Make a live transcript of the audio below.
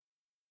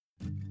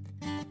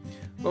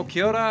Well,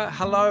 kia ora,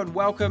 hello and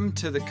welcome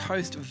to the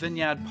Coast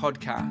Vineyard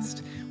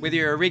podcast. Whether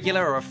you're a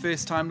regular or a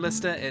first-time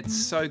listener, it's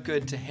so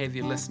good to have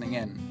you listening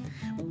in.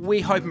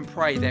 We hope and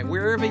pray that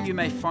wherever you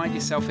may find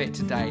yourself at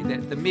today,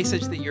 that the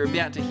message that you're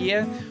about to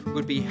hear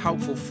would be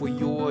helpful for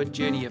your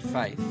journey of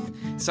faith.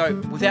 So,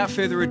 without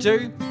further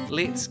ado,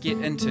 let's get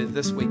into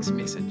this week's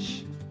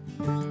message.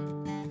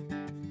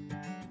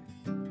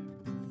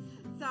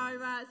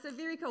 So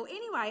very cool.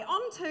 Anyway,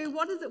 on to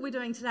what is it we're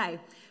doing today?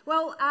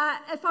 Well,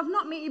 if I've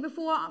not met you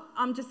before,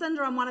 I'm Jacinda.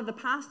 I'm one of the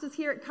pastors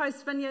here at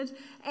Coast Vineyard,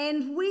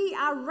 and we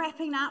are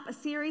wrapping up a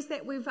series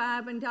that we've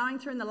been going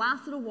through in the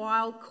last little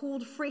while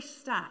called Fresh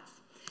Starts.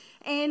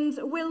 And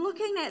we're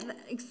looking at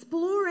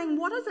exploring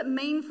what does it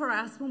mean for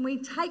us when we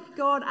take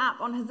God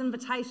up on his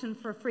invitation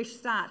for a fresh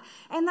start.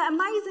 And the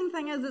amazing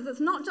thing is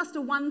it's not just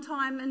a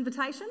one-time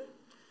invitation.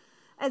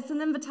 It's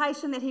an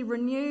invitation that he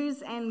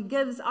renews and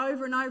gives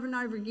over and over and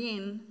over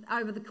again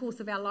over the course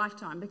of our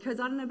lifetime. Because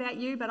I don't know about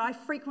you, but I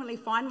frequently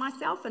find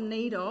myself in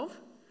need of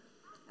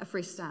a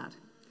fresh start.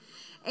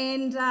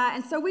 And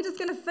so we're just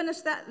going to finish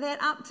that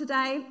up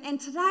today. And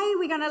today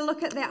we're going to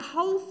look at that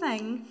whole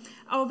thing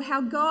of how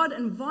God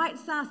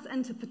invites us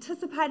into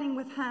participating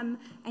with him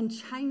and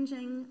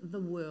changing the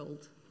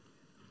world.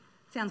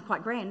 Sounds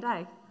quite grand,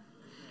 eh?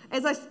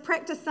 As I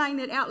practice saying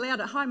that out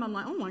loud at home, I'm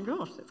like, oh my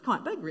gosh, it's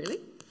quite big, really.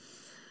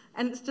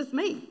 And it's just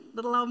me,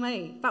 little old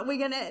me. But we're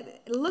going to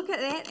look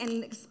at that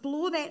and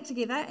explore that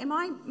together. Am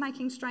I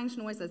making strange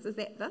noises? Is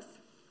that this?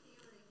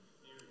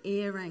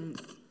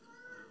 Earrings.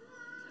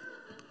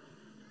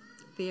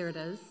 There it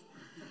is.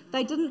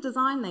 They didn't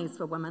design these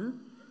for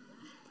women.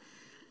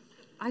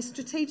 I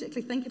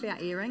strategically think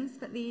about earrings,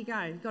 but there you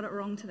go. Got it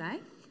wrong today.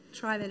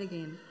 Try that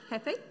again.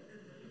 Happy?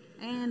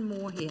 And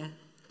more here.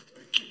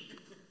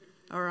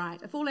 All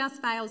right. If all else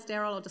fails,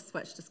 Daryl, I'll just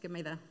switch. Just give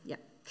me the... Yep.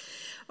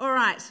 All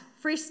right.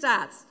 Fresh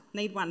starts.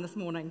 Need one this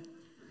morning.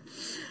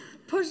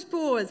 Push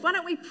pause. Why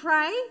don't we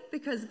pray?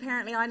 Because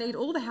apparently I need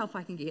all the help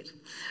I can get.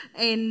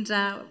 And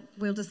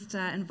we'll just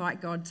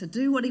invite God to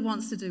do what he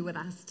wants to do with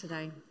us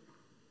today.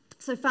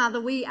 So, Father,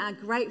 we are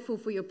grateful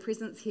for your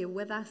presence here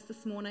with us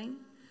this morning.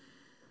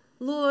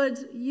 Lord,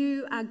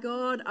 you are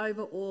God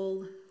over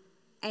all,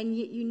 and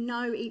yet you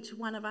know each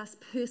one of us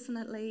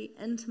personally,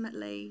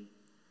 intimately,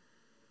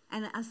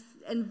 and us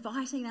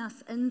inviting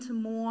us into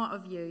more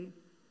of you.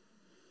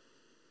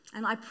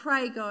 And I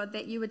pray, God,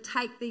 that you would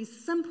take these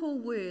simple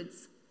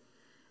words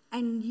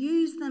and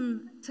use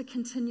them to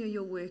continue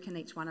your work in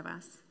each one of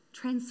us.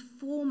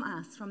 Transform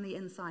us from the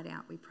inside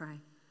out, we pray.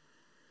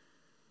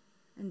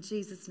 In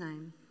Jesus'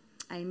 name,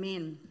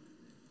 amen.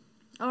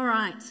 All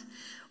right.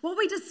 What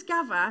we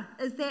discover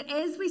is that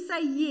as we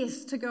say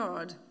yes to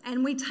God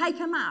and we take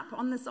him up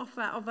on this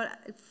offer of a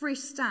fresh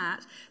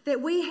start,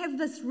 that we have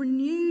this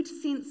renewed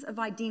sense of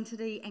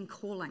identity and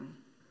calling.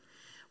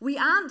 We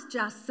aren't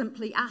just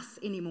simply us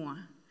anymore.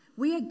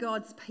 We are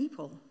God's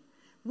people.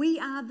 We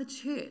are the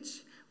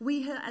church.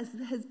 We are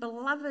his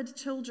beloved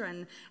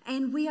children,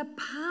 and we are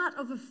part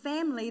of a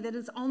family that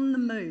is on the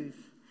move.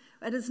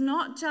 It is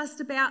not just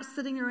about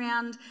sitting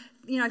around,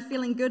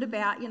 feeling good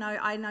about,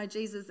 I know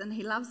Jesus and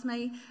he loves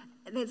me.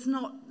 That's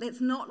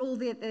not all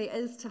there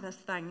is to this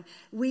thing.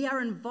 We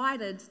are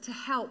invited to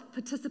help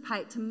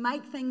participate, to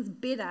make things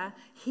better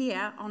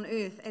here on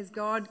earth as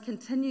God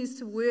continues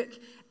to work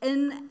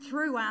in,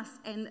 through us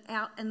and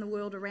out in the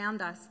world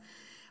around us.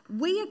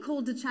 We are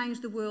called to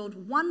change the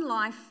world one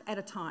life at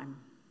a time.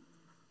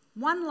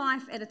 One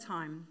life at a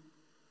time.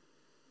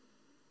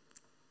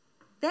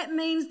 That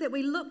means that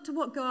we look to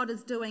what God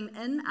is doing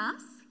in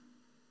us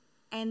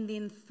and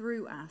then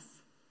through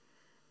us.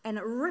 And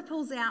it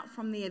ripples out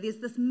from there. There's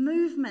this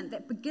movement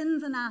that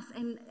begins in us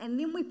and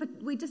then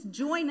we just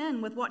join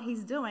in with what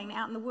he's doing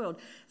out in the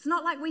world. It's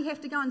not like we have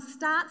to go and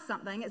start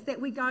something. It's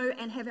that we go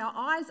and have our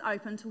eyes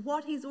open to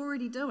what he's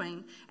already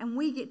doing and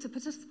we get to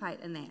participate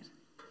in that.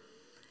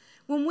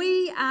 When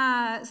we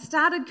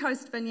started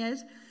Coast Vineyard,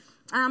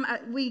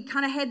 we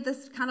kind of had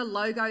this kind of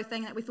logo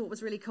thing that we thought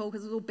was really cool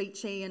because it was all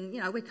beachy and,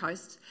 we're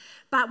coast.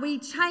 But we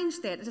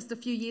changed that just a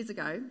few years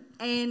ago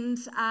and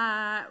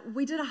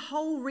we did a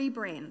whole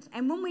rebrand.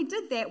 And when we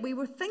did that, we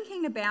were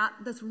thinking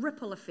about this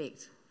ripple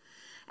effect.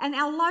 And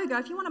our logo,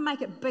 if you want to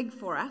make it big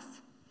for us,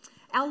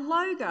 our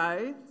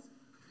logo...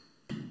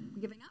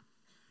 Giving up?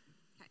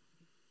 Okay.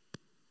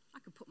 I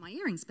could put my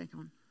earrings back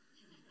on,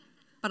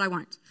 but I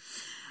won't.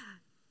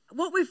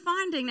 What we're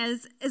finding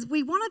is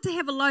we wanted to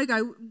have a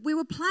logo. We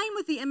were playing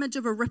with the image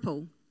of a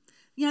ripple,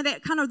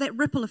 that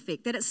ripple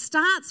effect, that it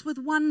starts with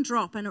one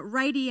drop and it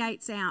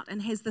radiates out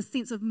and has this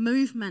sense of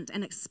movement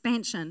and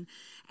expansion.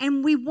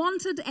 And we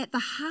wanted at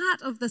the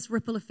heart of this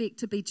ripple effect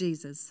to be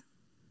Jesus.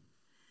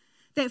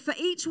 That for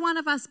each one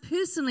of us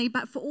personally,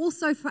 but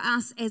also for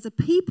us as a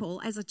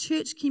people, as a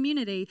church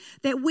community,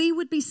 that we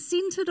would be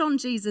centered on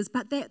Jesus,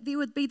 but that there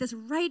would be this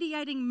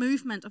radiating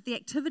movement of the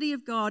activity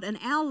of God in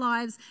our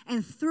lives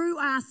and through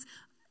us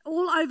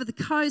all over the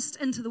coast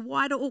into the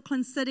wider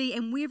Auckland city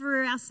and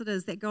wherever else it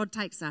is that God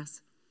takes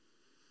us.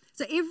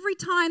 So every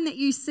time that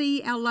you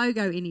see our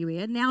logo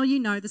anywhere, now you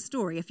know the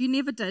story. If you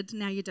never did,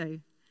 now you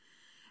do.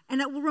 And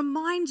it will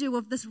remind you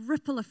of this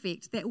ripple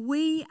effect that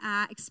we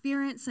are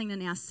experiencing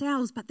in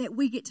ourselves, but that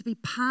we get to be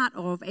part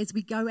of as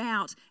we go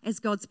out as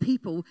God's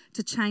people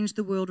to change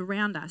the world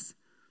around us.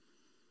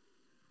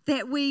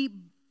 That we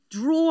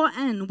draw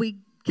in, we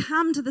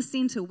come to the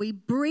center, we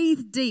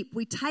breathe deep,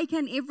 we take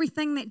in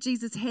everything that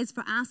Jesus has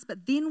for us,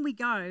 but then we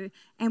go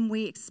and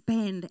we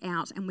expand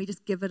out and we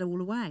just give it all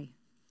away.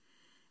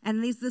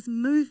 And there's this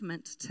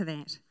movement to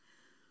that.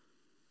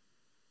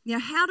 You know,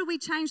 how do we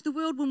change the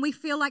world when we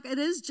feel like it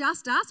is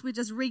just us? We're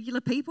just regular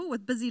people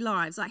with busy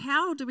lives. Like,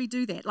 how do we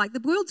do that? Like, the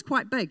world's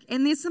quite big,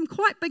 and there's some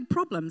quite big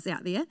problems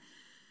out there.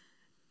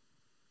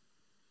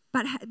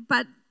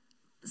 But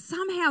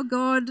somehow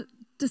God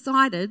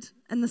decided,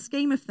 in the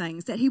scheme of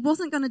things, that he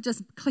wasn't going to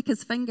just click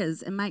his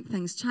fingers and make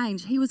things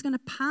change. He was going to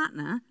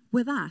partner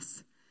with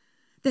us.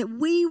 That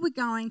we were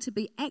going to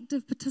be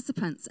active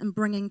participants in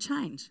bringing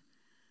change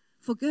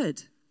for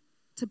good.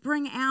 To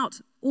bring out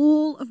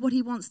all of what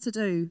he wants to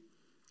do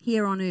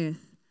here on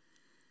earth.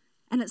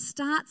 And it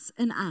starts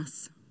in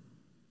us.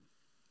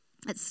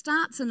 It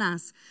starts in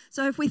us.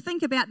 So if we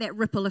think about that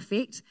ripple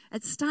effect,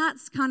 it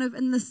starts kind of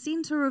in the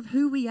center of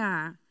who we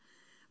are.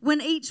 When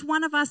each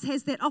one of us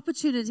has that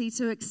opportunity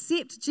to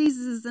accept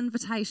Jesus'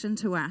 invitation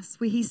to us,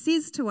 where he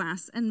says to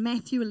us in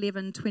Matthew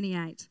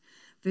 11:28,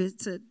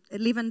 verse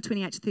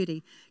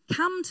 11:28-30,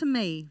 "Come to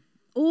me,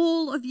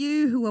 all of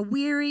you who are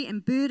weary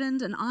and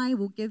burdened, and I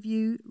will give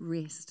you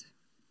rest.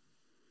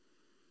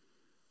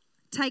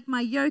 Take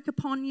my yoke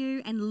upon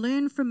you and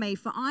learn from me,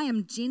 for I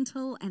am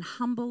gentle and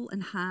humble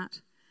in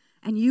heart,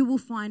 and you will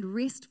find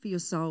rest for your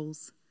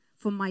souls.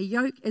 For my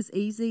yoke is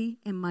easy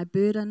and my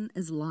burden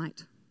is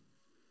light."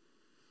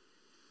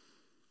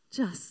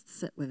 Just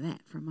sit with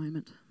that for a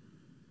moment.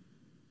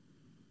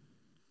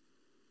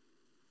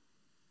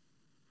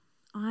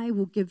 I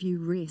will give you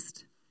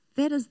rest.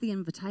 That is the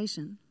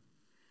invitation.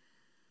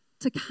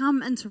 To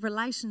come into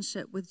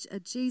relationship with a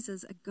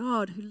Jesus, a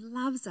God who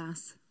loves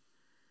us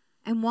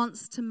and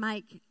wants to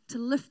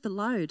lift the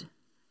load,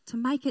 to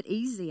make it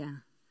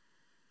easier,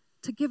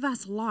 to give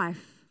us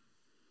life.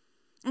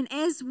 And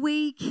as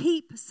we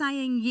keep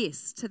saying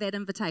yes to that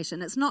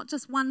invitation, it's not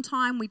just one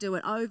time, we do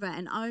it over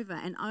and over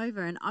and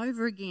over and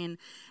over again.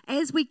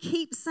 As we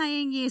keep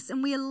saying yes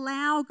and we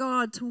allow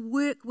God to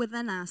work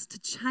within us, to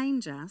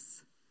change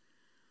us,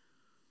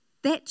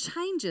 that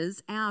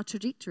changes our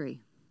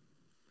trajectory.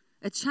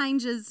 It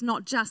changes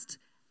not just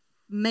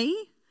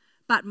me,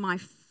 but my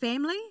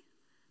family,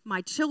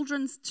 my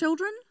children's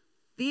children,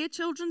 their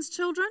children's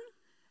children.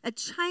 It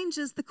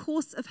changes the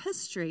course of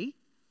history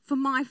for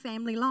my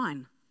family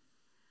line.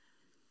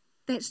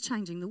 That's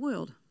changing the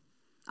world.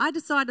 I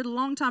decided a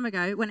long time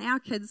ago when our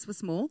kids were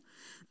small,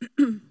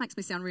 makes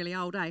me sound really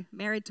old,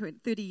 married to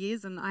 30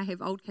 years and I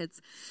have old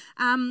kids.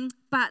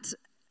 But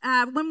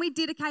when we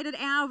dedicated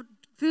our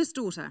first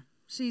daughter,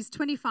 she's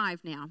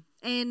 25 now,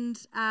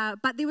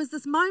 but there was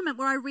this moment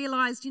where I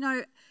realized,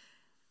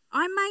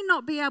 I may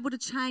not be able to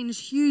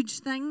change huge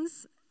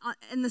things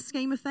in the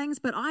scheme of things,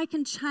 but I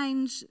can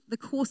change the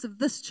course of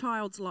this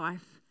child's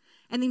life.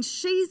 And then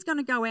she's going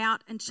to go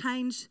out and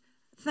change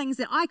things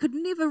that I could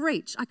never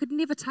reach, I could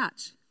never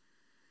touch.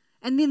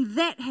 And then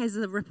that has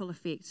a ripple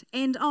effect,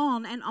 and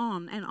on and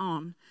on and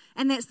on.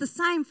 And that's the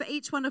same for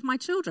each one of my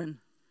children.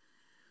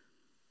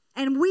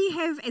 And we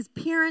have, as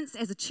parents,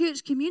 as a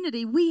church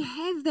community, we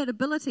have that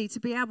ability to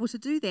be able to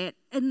do that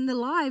in the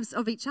lives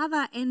of each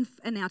other and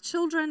in our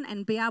children,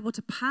 and be able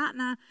to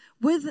partner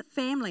with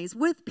families,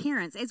 with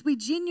parents, as we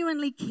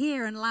genuinely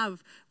care and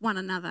love one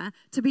another,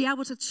 to be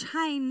able to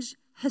change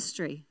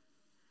history.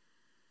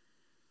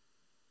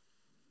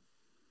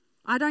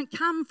 I don't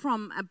come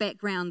from a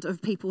background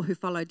of people who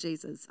follow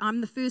Jesus. I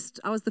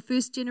was the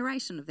first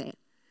generation of that.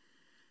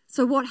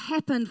 So what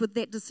happened with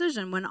that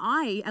decision when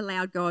I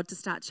allowed God to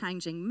start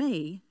changing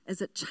me is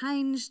it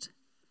changed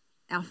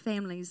our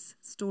family's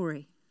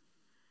story.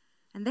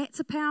 And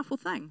that's a powerful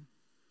thing.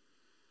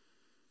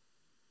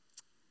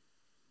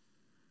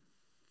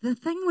 The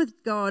thing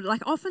with God,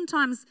 like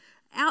oftentimes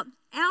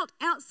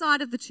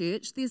outside of the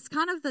church, there's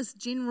kind of this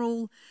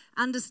general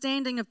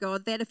understanding of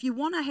God that if you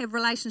want to have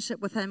relationship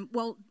with him,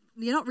 well,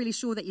 you're not really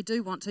sure that you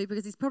do want to,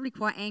 because he's probably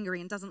quite angry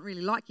and doesn't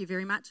really like you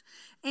very much.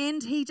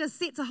 And he just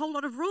sets a whole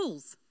lot of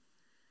rules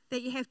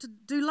that you have to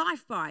do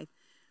life by.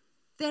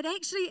 That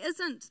actually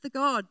isn't the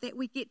God that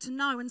we get to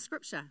know in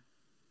Scripture.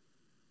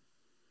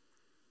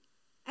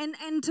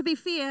 And to be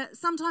fair,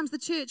 sometimes the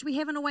church, we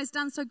haven't always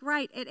done so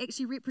great at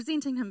actually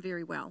representing him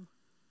very well.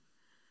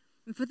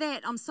 And for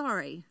that, I'm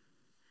sorry.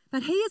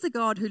 But he is a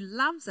God who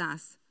loves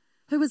us,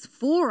 who is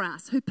for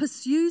us, who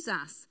pursues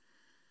us,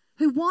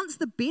 who wants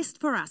the best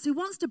for us, who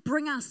wants to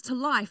bring us to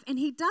life. And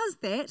he does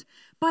that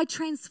by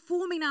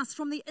transforming us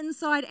from the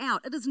inside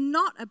out. It is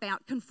not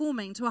about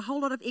conforming to a whole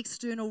lot of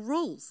external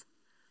rules.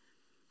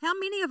 How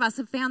many of us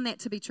have found that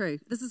to be true?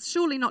 This is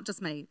surely not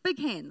just me. Big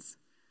hands.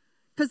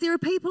 Because there are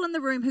people in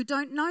the room who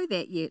don't know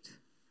that yet.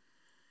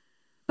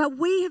 But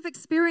we have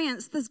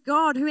experienced this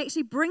God who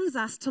actually brings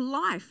us to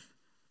life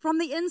from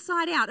the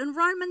inside out. In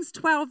Romans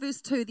 12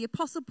 verse 2, the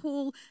Apostle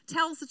Paul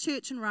tells the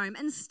church in Rome,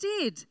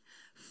 instead,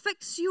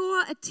 Fix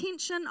your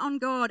attention on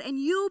God and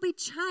you'll be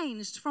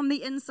changed from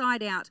the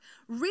inside out.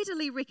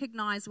 Readily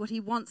recognize what He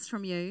wants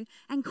from you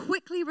and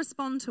quickly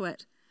respond to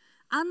it.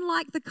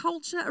 Unlike the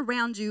culture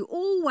around you,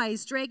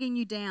 always dragging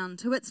you down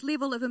to its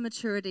level of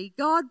immaturity,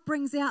 God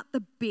brings out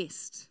the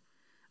best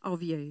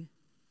of you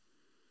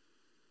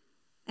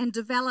and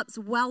develops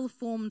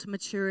well-formed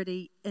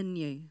maturity in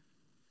you.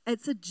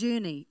 It's a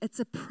journey, it's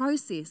a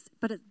process,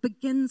 but it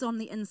begins on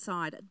the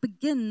inside. It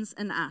begins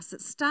in us.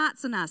 It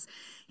starts in us.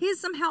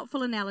 Here's some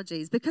helpful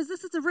analogies, because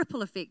this is a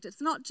ripple effect.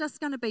 It's not just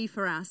going to be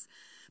for us,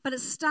 but it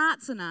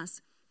starts in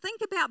us.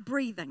 Think about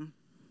breathing.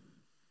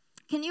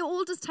 Can you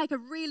all just take a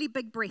really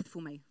big breath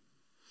for me?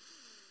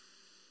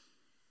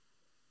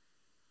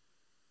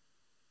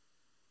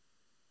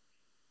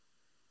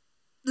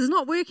 This is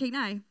not working,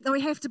 no.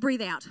 We have to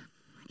breathe out.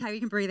 Okay, we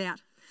can breathe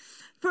out.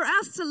 For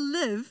us to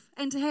live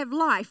and to have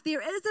life,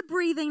 there is a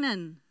breathing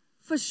in,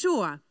 for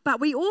sure, but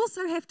we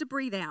also have to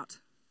breathe out.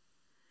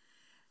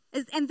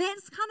 And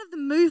that's kind of the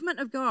movement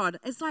of God.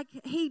 It's like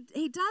He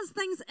does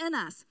things in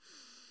us.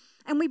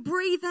 And we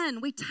breathe in,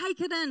 we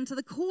take it in to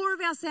the core of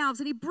ourselves,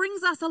 and He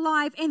brings us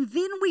alive, and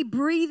then we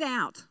breathe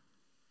out,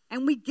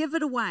 and we give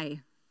it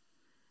away.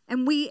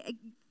 And we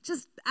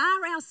just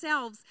are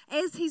ourselves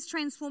as He's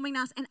transforming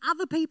us, and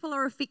other people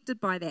are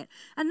affected by that.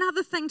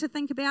 Another thing to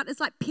think about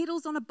is like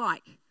pedals on a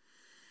bike.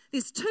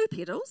 There's 2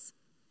 pedals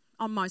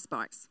on most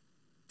bikes.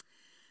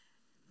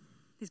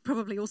 There's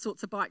probably all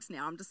sorts of bikes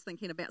now. I'm just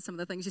thinking about some of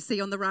the things you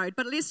see on the road.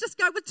 But let's just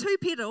go with 2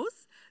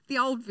 pedals, the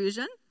old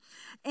version.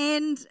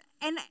 And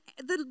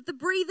the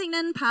breathing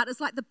in part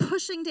is like the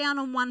pushing down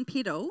on one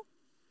pedal.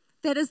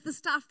 That is the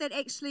stuff that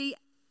actually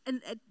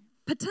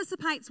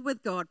participates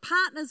with God,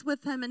 partners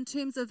with Him in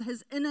terms of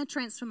His inner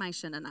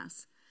transformation in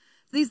us.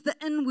 There's the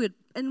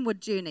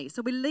inward journey.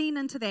 So we lean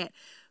into that.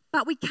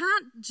 But we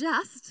can't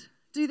just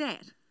do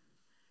that,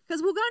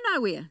 because we'll go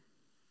nowhere.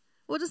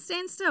 We'll just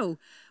stand still.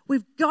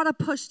 We've got to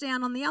push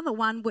down on the other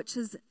one, which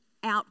is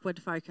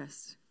outward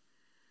focused.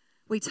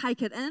 We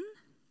take it in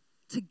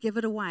to give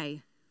it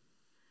away.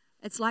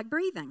 It's like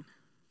breathing.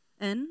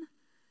 In,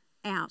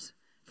 out.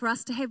 For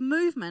us to have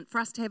movement, for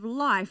us to have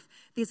life,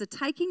 there's a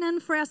taking in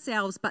for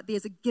ourselves, but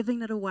there's a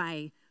giving it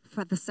away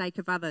for the sake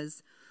of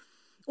others.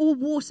 Or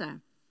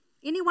water.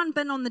 Anyone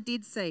been on the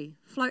Dead Sea,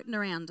 floating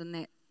around in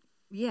that?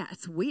 Yeah,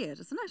 it's weird,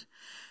 isn't it?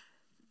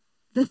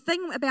 The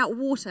thing about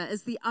water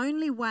is the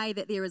only way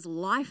that there is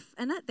life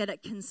in it, that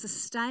it can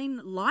sustain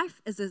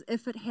life, is as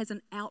if it has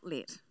an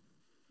outlet.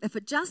 If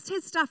it just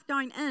has stuff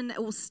going in,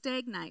 it will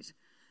stagnate.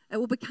 It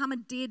will become a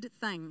dead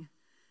thing.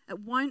 It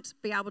won't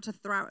be able to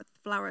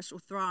flourish or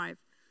thrive.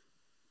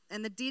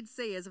 And the Dead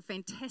Sea is a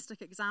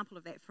fantastic example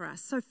of that for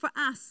us. So for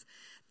us,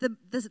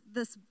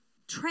 this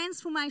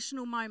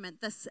transformational moment,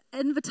 this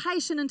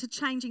invitation into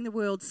changing the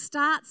world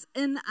starts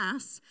in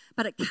us,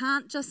 but it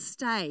can't just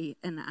stay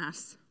in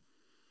us.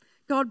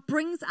 God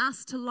brings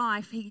us to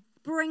life. He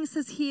brings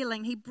His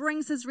healing. He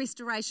brings His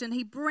restoration.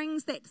 He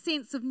brings that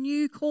sense of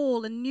new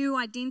call and new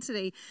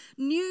identity,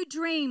 new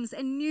dreams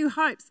and new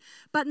hopes,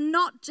 but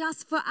not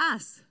just for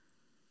us.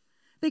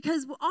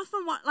 Because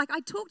often, I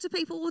talk to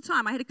people all the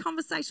time. I had a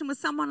conversation with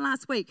someone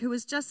last week who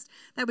was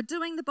they were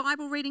doing the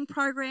Bible reading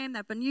program.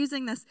 They've been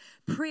using this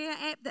prayer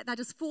app that they're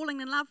just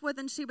falling in love with.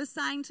 And she was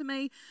saying to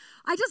me,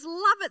 I just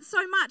love it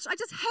so much. I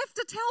just have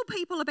to tell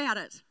people about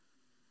it.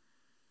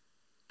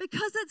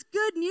 Because it's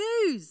good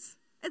news.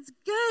 It's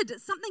good.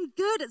 It's something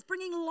good. It's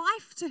bringing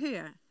life to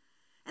her.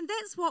 And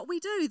that's what we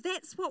do.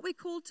 That's what we're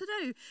called to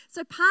do.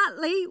 So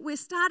partly we're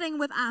starting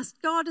with us.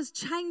 God is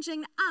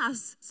changing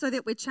us so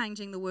that we're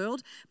changing the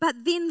world.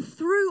 But then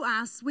through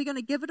us, we're going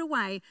to give it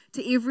away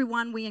to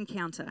everyone we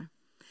encounter.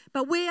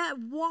 But we're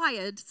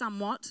wired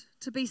somewhat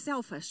to be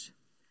selfish,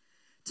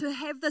 to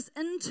have this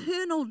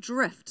internal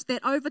drift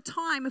that over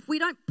time, if we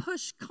don't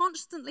push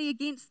constantly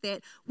against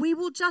that, we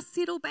will just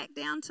settle back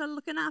down to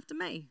looking after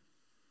me.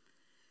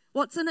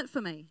 What's in it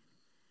for me?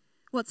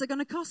 What's it going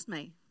to cost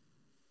me?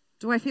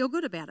 Do I feel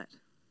good about it?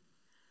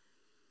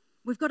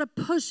 We've got to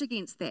push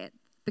against that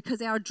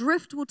because our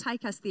drift will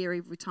take us there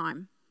every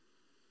time.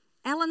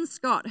 Alan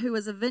Scott, who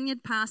is a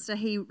vineyard pastor,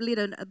 he led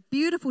a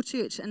beautiful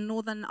church in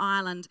Northern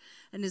Ireland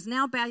and is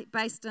now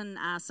based in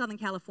Southern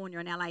California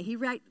in LA. He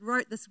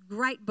wrote this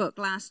great book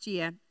last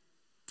year,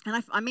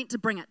 and I meant to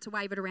bring it, to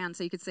wave it around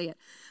so you could see it.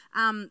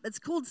 It's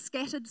called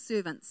Scattered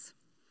Servants,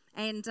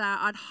 and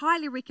I'd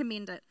highly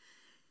recommend it.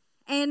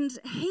 And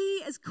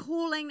he is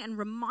calling and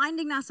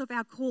reminding us of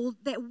our call,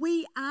 that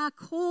we are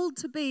called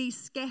to be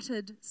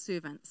scattered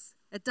servants.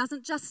 It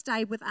doesn't just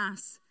stay with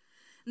us.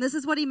 And this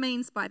is what he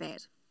means by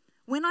that.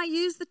 When I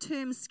use the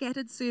term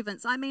scattered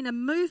servants, I mean a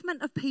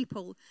movement of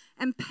people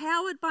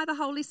empowered by the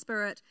Holy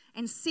Spirit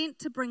and sent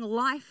to bring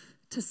life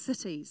to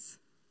cities.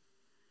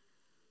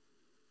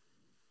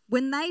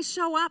 When they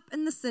show up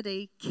in the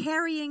city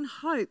carrying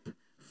hope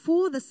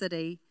for the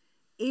city,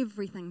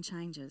 everything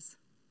changes.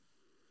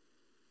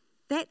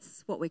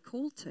 That's what we're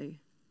called to.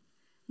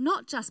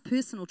 Not just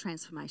personal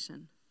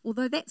transformation,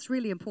 although that's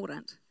really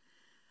important,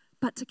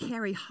 but to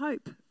carry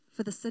hope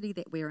for the city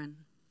that we're in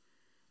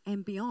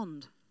and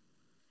beyond.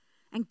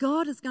 And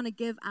God is going to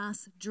give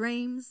us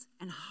dreams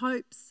and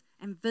hopes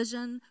and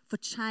vision for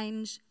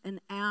change in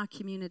our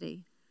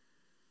community.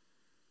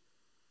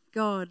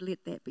 God,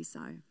 let that be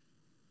so.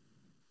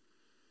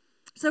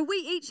 So we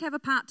each have a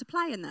part to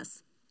play in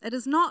this.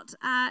 It's not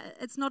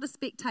a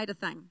spectator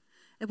thing.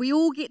 We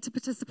all get to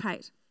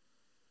participate.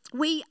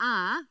 We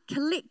are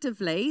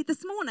collectively,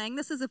 this morning,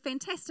 this is a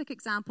fantastic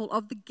example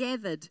of the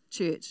gathered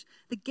church,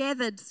 the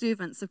gathered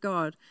servants of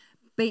God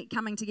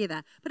coming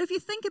together. But if you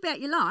think about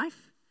your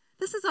life,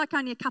 this is like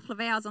only a couple of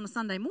hours on a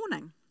Sunday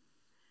morning.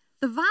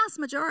 The vast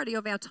majority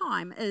of our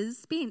time is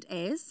spent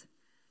as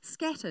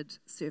scattered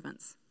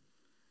servants,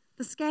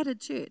 the scattered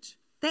church.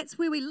 That's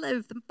where we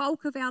live the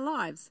bulk of our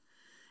lives.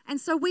 And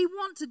so we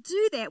want to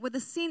do that with a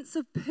sense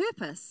of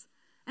purpose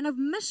and of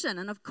mission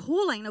and of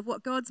calling of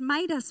what God's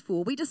made us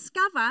for. We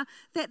discover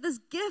that this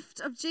gift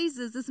of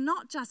Jesus is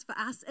not just for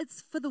us,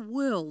 it's for the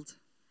world.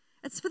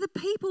 It's for the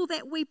people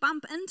that we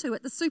bump into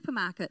at the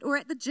supermarket or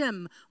at the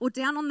gym or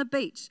down on the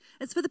beach.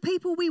 It's for the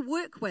people we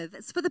work with.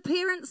 It's for the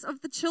parents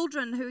of the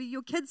children who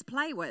your kids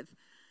play with.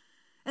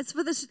 It's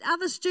for the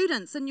other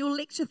students in your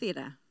lecture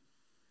theatre.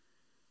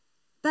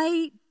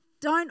 They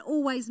don't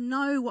always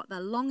know what they're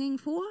longing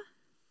for,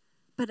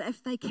 but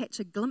if they catch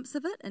a glimpse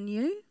of it in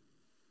you,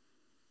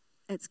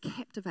 it's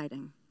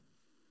captivating.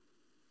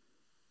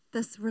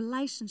 This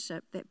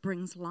relationship that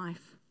brings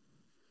life.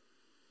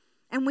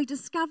 And we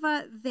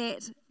discover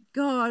that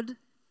God,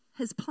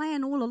 his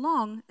plan all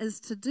along is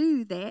to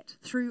do that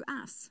through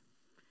us.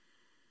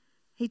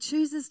 He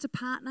chooses to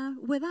partner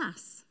with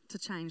us to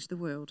change the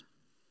world.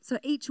 So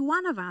each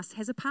one of us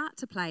has a part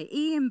to play.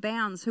 E.M.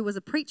 Bounds, who was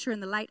a preacher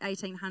in the late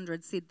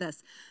 1800s, said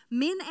this: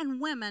 men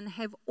and women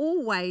have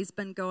always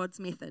been God's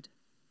method.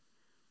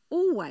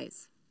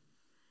 Always.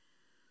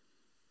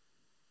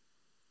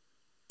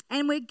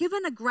 And we're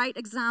given a great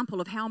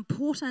example of how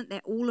important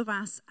that all of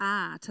us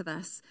are to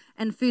this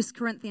in 1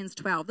 Corinthians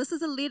 12. This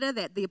is a letter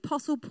that the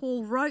Apostle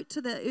Paul wrote to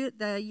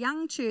the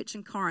young church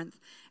in Corinth.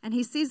 And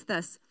he says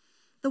this: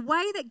 the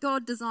way that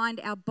God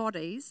designed our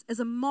bodies is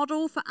a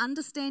model for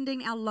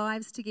understanding our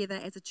lives together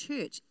as a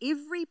church.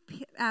 Every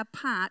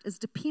part is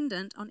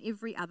dependent on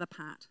every other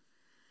part.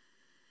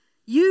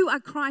 You are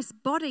Christ's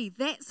body.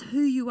 That's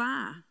who you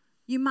are.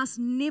 You must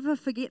never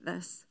forget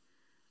this.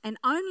 And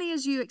only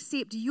as you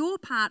accept your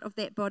part of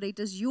that body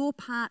does your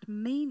part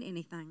mean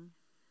anything.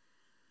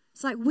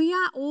 It's like we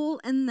are all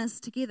in this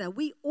together.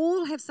 We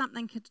all have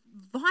something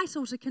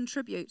vital to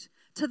contribute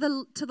to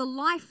the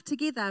life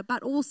together,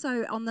 but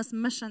also on this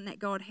mission that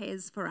God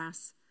has for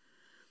us.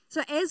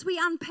 So as we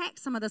unpack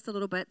some of this a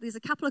little bit, there's a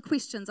couple of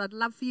questions I'd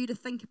love for you to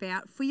think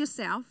about for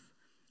yourself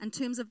in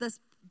terms of this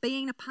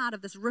being a part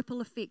of this ripple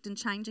effect and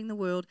changing the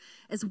world.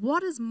 Is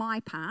what is my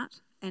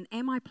part and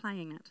am I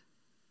playing it?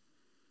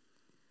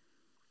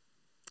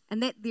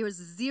 And that there is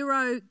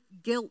zero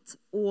guilt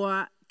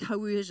or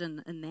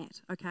coercion in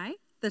that, okay?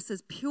 This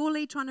is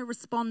purely trying to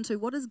respond to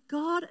what is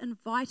God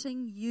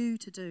inviting you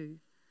to do?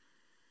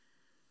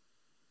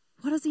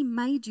 What has he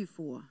made you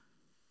for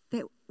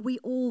that we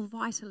all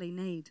vitally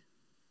need?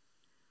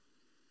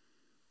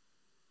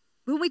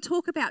 When we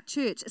talk about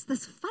church, it's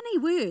this funny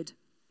word.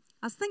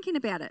 I was thinking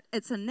about it.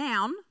 It's a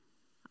noun.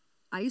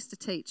 I used to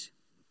teach.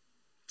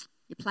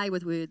 You play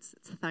with words.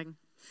 It's a thing.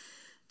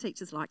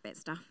 Teachers like that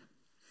stuff.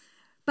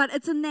 But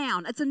it's a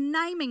noun. It's a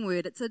naming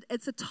word. It's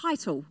a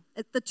title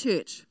at the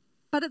church.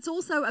 But it's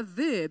also a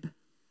verb.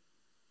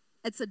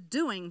 It's a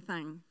doing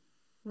thing.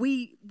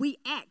 We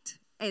act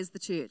as the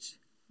church.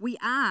 We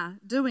are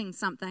doing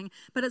something.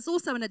 But it's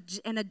also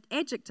an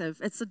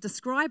adjective. It's a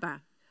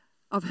describer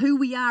of who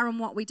we are and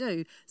what we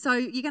do. So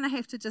you're going to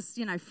have to just,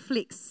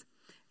 flex.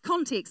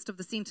 Context of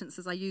the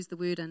sentences I use the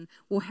word in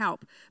will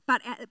help.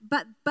 But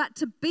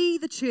to be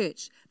the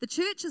church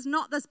is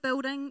not this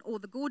building or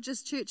the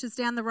gorgeous churches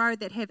down the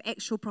road that have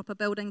actual proper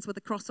buildings with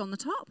a cross on the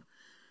top.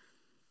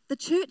 The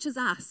church is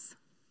us.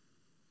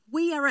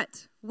 We are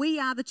it. We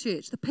are the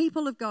church, the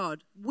people of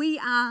God. We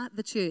are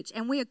the church,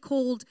 and we are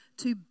called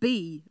to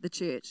be the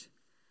church,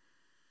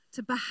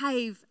 to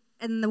behave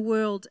in the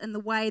world in the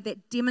way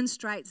that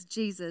demonstrates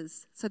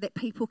Jesus so that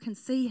people can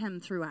see him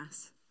through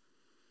us.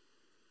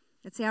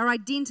 It's our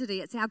identity,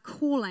 it's our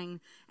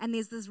calling, and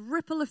there's this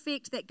ripple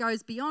effect that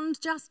goes beyond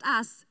just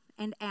us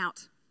and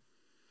out.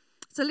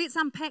 So let's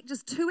unpack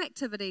just two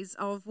activities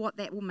of what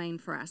that will mean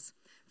for us.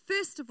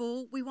 First of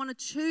all, we want to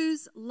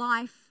choose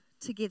life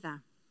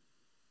together.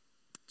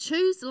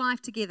 Choose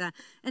life together.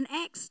 In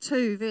Acts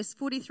 2, verse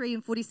 43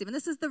 and 47,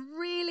 this is the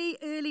really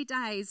early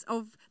days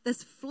of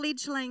this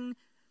fledgling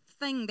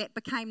thing that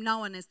became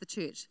known as the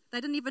church. They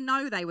didn't even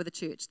know they were the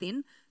church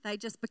then. They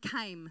just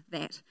became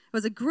that. It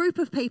was a group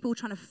of people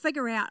trying to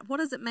figure out what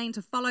does it mean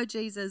to follow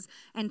Jesus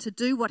and to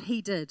do what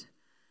he did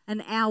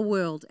in our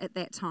world at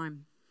that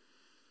time.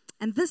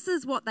 And this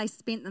is what they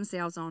spent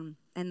themselves on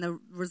and the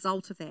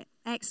result of that.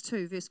 Acts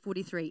 2, verse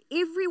 43.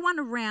 Everyone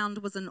around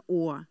was in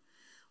awe.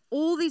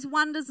 All these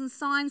wonders and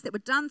signs that were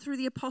done through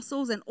the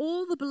apostles, and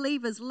all the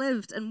believers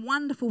lived in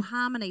wonderful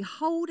harmony,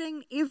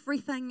 holding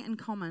everything in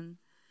common.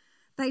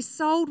 They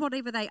sold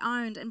whatever they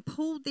owned and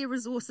pooled their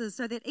resources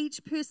so that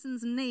each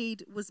person's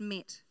need was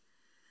met.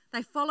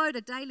 They followed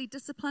a daily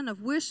discipline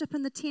of worship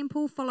in the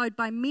temple, followed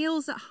by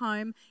meals at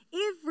home,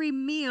 every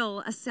meal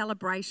a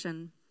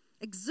celebration,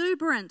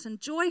 exuberant and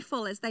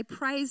joyful as they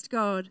praised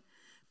God.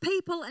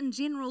 People in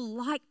general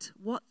liked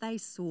what they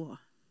saw.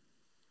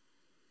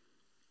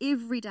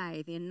 Every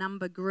day their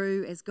number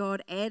grew as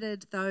God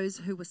added those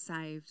who were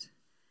saved.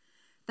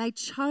 They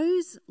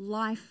chose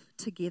life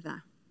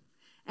together.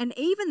 And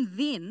even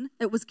then,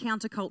 it was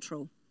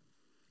countercultural.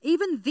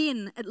 Even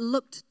then, it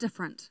looked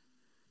different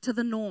to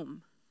the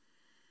norm.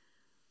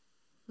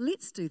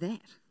 Let's do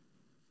that.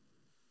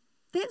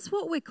 That's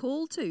what we're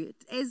called to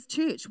as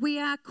church. We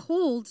are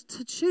called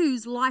to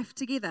choose life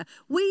together.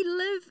 We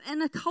live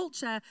in a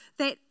culture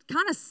that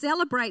kind of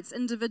celebrates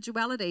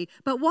individuality,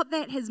 but what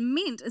that has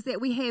meant is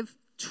that we have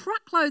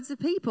truckloads of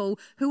people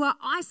who are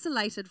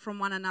isolated from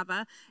one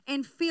another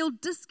and feel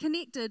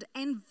disconnected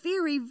and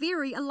very,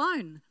 very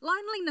alone.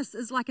 Loneliness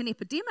is like an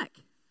epidemic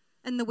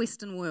in the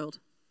Western world.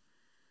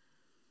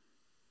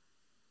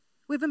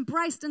 We've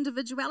embraced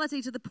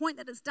individuality to the point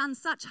that it's done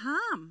such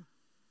harm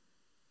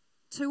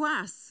to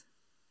us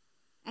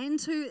and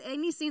to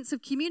any sense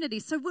of community.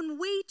 So when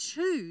we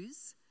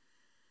choose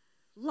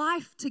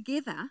life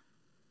together,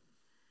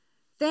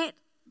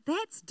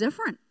 that's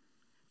different.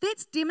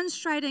 That's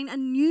demonstrating a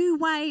new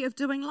way of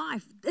doing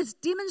life. It's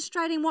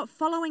demonstrating what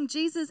following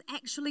Jesus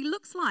actually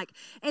looks like.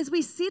 As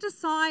we set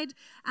aside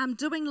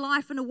doing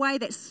life in a way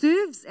that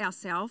serves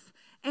ourselves,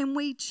 and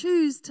we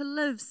choose to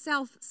live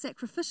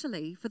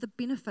self-sacrificially for the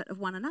benefit of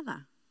one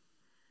another.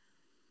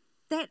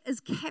 That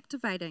is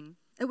captivating.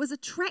 It was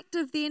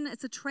attractive then,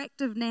 it's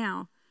attractive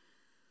now.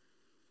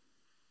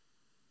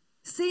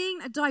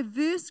 Seeing a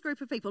diverse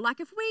group of people,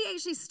 like if we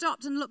actually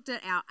stopped and looked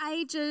at our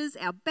ages,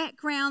 our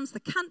backgrounds, the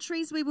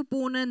countries we were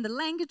born in, the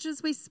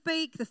languages we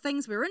speak, the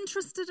things we're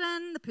interested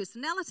in, the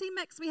personality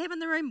mix we have in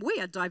the room, we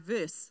are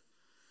diverse.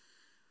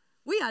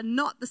 We are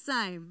not the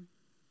same.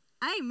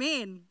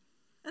 Amen.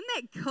 Isn't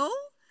that cool?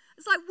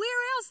 It's like,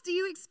 where else do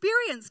you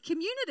experience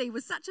community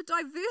with such a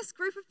diverse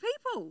group of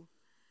people?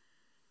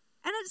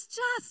 And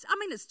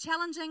it's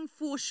challenging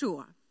for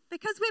sure,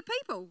 because we're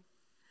people.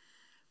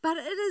 But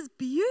it is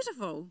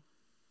beautiful.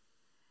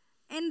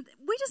 And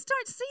we just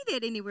don't see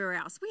that anywhere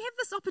else. We have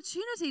this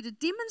opportunity to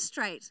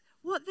demonstrate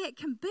what that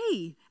can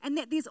be, and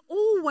that there's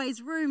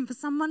always room for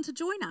someone to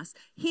join us.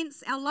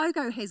 Hence, our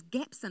logo has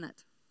gaps in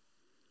it.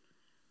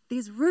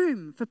 There's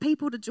room for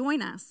people to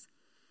join us.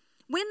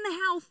 When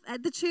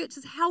the church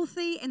is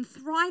healthy and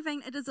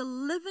thriving, it is a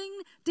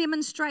living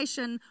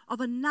demonstration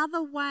of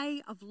another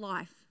way of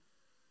life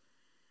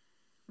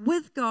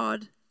with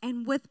God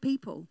and with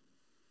people.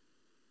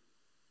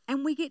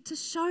 And we get to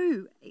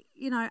show,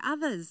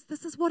 others,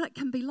 this is what it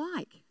can be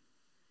like.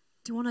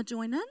 Do you want to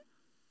join in?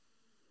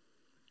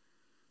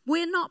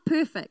 We're not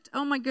perfect.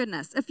 Oh my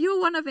goodness. If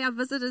you're one of our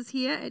visitors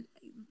here,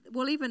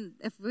 well, even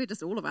if we're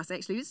just all of us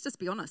actually, let's just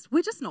be honest,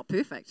 we're just not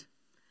perfect.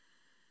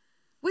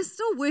 We're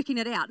still working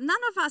it out. None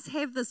of us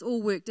have this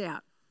all worked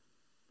out.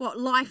 What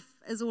life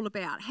is all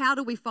about. How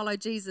do we follow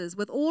Jesus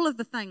with all of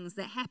the things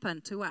that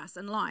happen to us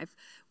in life?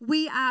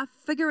 We are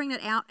figuring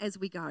it out as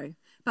we go.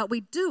 But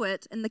we do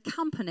it in the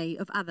company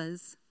of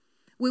others,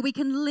 where we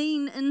can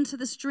lean into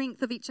the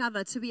strength of each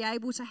other to be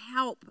able to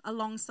help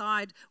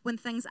alongside when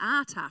things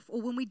are tough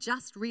or when we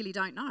just really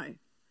don't know.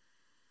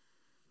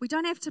 We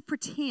don't have to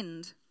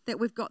pretend that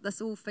we've got this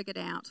all figured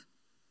out.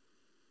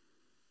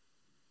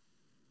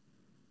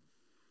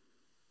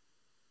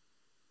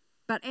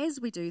 But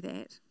as we do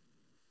that,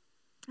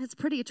 it's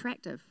pretty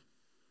attractive.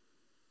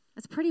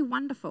 It's pretty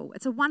wonderful.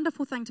 It's a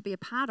wonderful thing to be a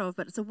part of,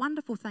 but it's a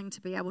wonderful thing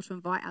to be able to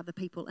invite other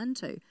people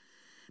into.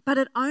 But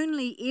it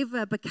only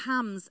ever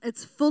becomes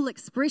its full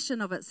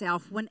expression of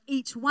itself when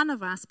each one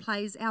of us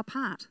plays our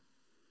part.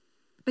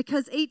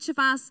 Because each of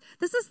us,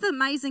 this is the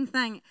amazing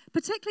thing,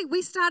 particularly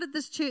we started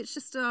this church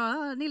just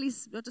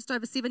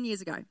over 7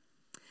 years ago.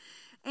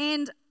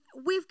 And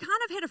we've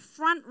kind of had a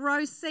front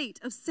row seat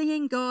of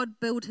seeing God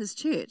build his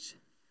church.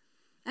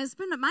 And it's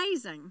been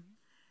amazing.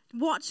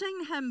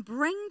 Watching him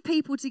bring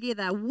people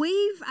together,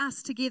 weave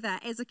us together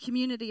as a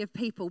community of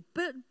people,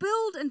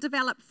 build and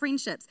develop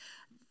friendships.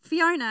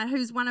 Fiona,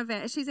 who's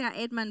she's our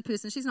admin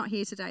person. She's not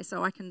here today,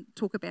 so I can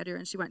talk about her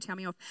and she won't tell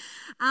me off.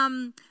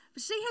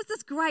 She has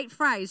this great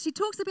phrase. She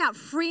talks about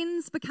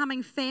friends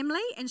becoming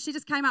family, and she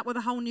just came up with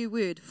a whole new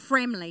word,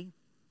 framly.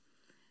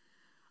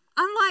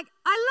 I'm like,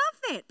 I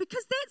love that,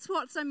 because that's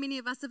what so many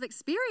of us have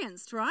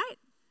experienced, right?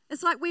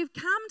 It's like we've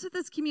come to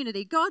this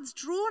community. God's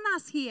drawn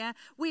us here.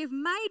 We've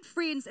made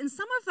friends, and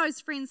some of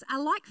those friends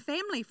are like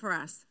family for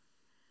us.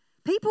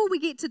 People we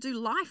get to do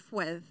life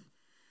with.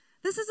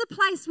 This is a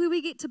place where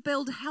we get to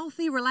build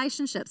healthy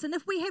relationships. And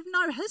if we have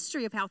no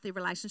history of healthy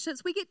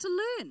relationships, we get to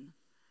learn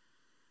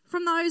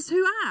from those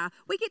who are.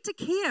 We get to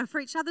care for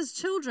each other's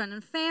children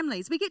and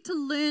families. We get to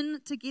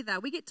learn together.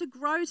 We get to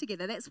grow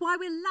together. That's why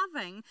we're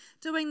loving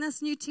doing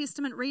this New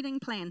Testament reading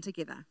plan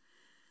together.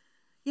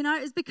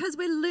 It's because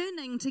we're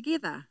learning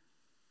together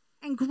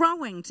and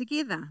growing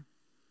together.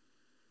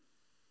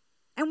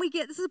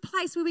 And this is a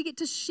place where we get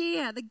to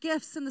share the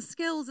gifts and the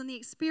skills and the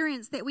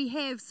experience that we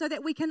have so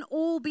that we can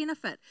all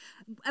benefit.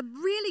 A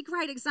really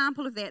great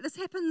example of that, this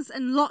happens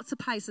in lots of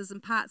places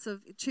and parts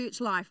of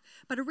church life,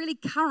 but a really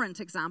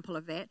current example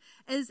of that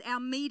is our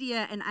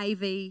media and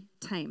AV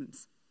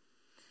teams.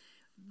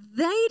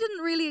 They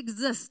didn't really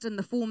exist in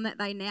the form that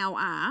they now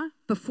are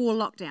before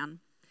lockdown.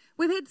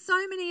 We've had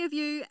so many of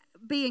you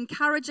be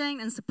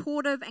encouraging and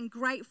supportive and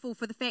grateful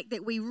for the fact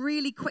that we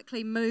really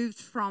quickly moved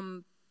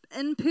from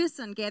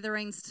in-person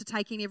gatherings to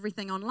taking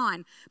everything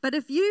online. But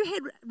if you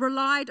had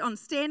relied on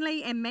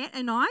Stanley and Matt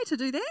and I to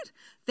do that,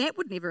 that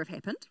would never have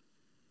happened.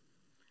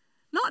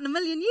 Not in a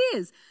million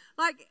years.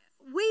 Like,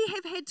 we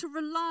have had to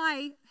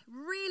rely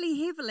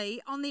really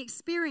heavily on the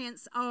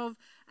experience of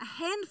a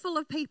handful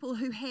of people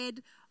who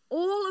had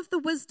all of the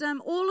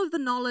wisdom, all of the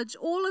knowledge,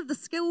 all of the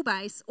skill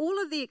base,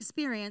 all of the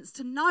experience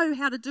to know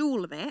how to do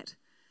all of that.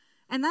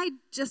 And they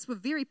just were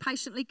very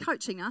patiently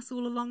coaching us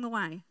all along the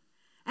way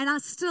and are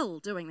still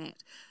doing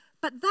that.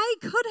 But they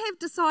could have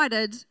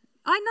decided,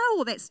 I know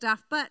all that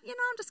stuff, but,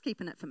 I'm just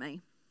keeping it for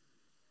me.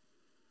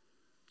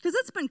 Because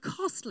it's been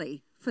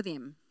costly for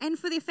them and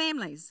for their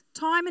families,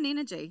 time and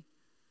energy.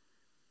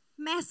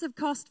 Massive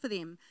cost for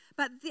them.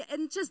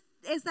 And just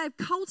as they've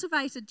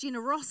cultivated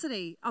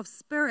generosity of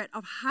spirit,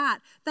 of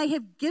heart, they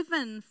have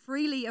given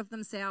freely of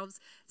themselves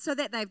so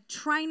that they're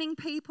training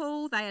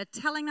people. They are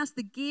telling us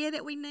the gear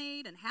that we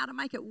need and how to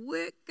make it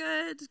work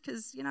good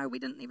because, we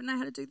didn't even know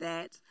how to do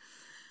that.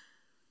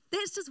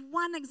 That's just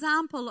one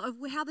example of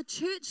how the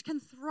church can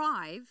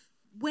thrive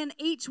when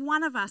each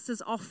one of us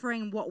is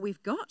offering what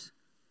we've got.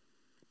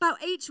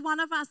 But each one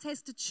of us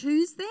has to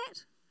choose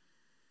that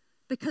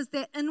because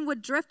that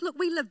inward drift, look,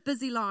 we live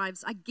busy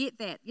lives. I get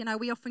that.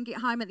 We often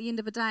get home at the end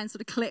of a day and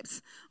sort of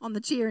collapse on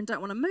the chair and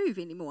don't want to move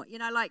anymore.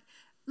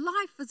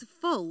 Life is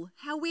full.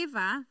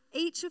 However,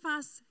 each of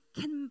us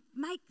can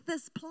make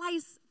this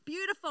place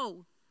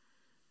beautiful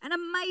and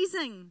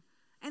amazing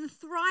and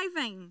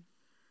thriving.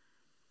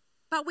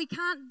 But we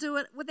can't do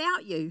it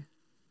without you.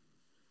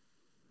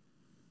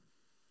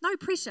 No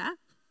pressure.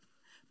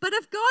 But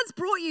if God's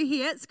brought you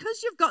here, it's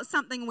because you've got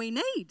something we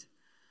need.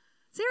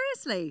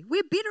 Seriously,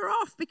 we're better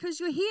off because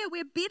you're here.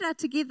 We're better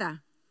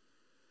together.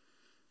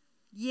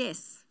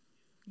 Yes.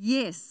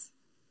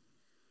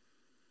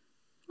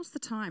 What's the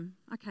time?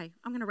 Okay,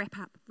 I'm going to wrap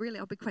up. Really,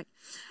 I'll be quick.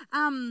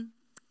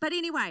 But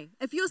anyway,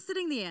 if you're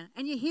sitting there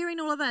and you're hearing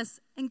all of this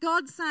and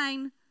God's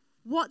saying,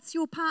 what's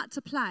your part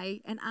to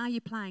play and are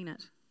you playing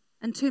it?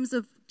 In terms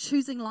of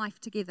choosing life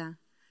together,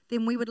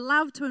 then we would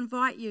love to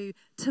invite you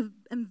to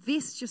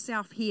invest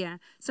yourself here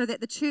so that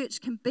the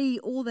church can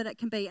be all that it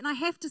can be. And I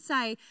have to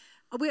say,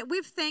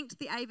 we've thanked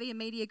the AV and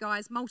media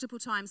guys multiple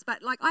times,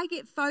 but I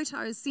get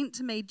photos sent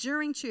to me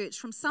during church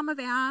from some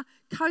of our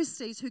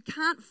coasties who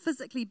can't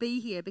physically be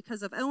here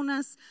because of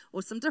illness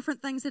or some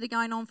different things that are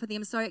going on for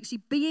them. So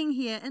actually being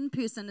here in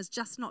person is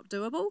just not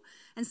doable.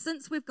 And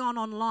since we've gone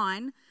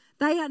online,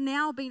 they are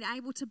now being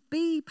able to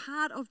be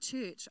part of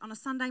church on a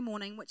Sunday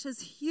morning, which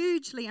is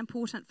hugely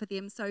important for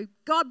them. So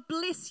God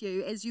bless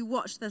you as you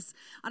watch this.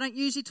 I don't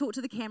usually talk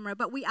to the camera,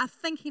 but we are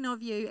thinking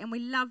of you and we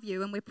love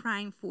you and we're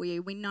praying for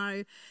you. We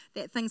know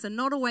that things are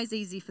not always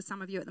easy for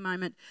some of you at the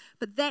moment,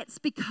 but that's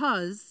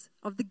because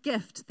of the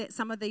gift that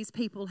some of these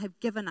people have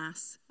given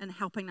us in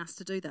helping us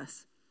to do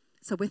this.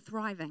 So we're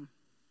thriving.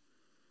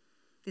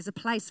 There's a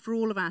place for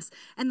all of us.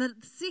 And the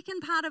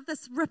second part of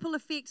this ripple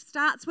effect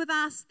starts with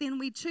us. Then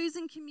we're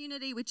choosing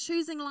community, we're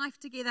choosing life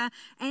together,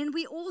 and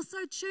we also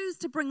choose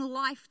to bring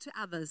life to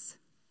others.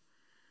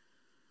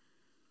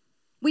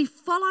 We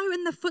follow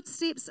in the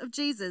footsteps of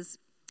Jesus.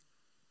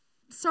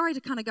 Sorry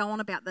to kind of go on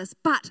about this,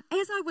 but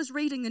as I was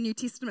reading the New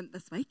Testament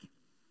this week,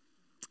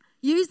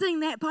 using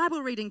that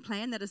Bible reading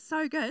plan that is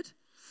so good,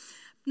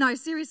 no,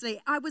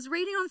 seriously, I was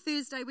reading on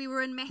Thursday, we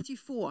were in Matthew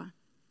 4.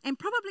 And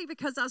probably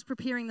because I was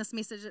preparing this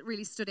message, it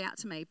really stood out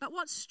to me. But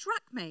what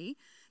struck me,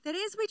 that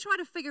as we try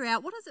to figure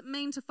out what does it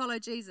mean to follow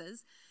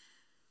Jesus,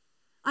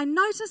 I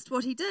noticed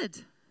what he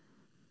did.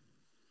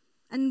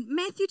 In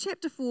Matthew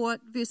chapter 4,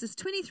 verses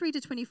 23 to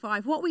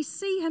 25, what we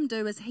see him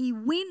do is he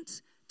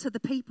went to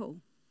the people.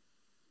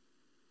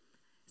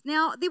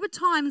 Now, there were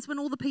times when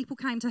all the people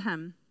came to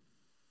him,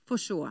 for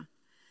sure.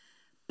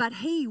 But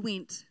he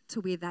went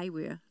to where they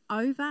were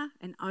over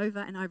and over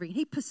and over again.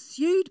 He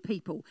pursued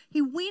people.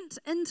 He went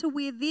into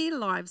where their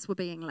lives were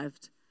being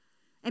lived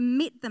and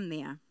met them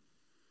there.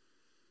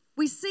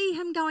 We see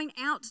him going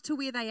out to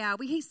where they are.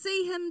 We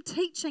see him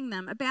teaching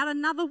them about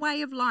another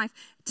way of life,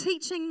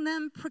 teaching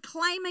them,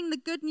 proclaiming the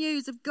good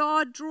news of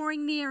God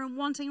drawing near and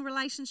wanting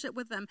relationship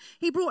with them.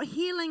 He brought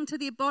healing to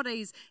their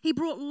bodies. He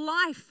brought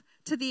life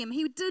to them.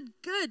 He did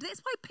good. That's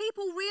why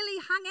people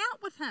really hung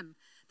out with him.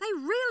 They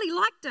really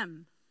liked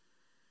him.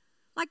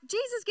 Like,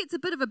 Jesus gets a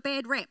bit of a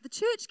bad rap. The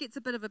church gets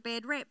a bit of a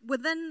bad rap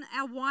within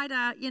our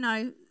wider,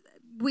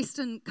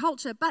 Western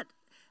culture. But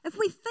if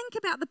we think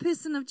about the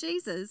person of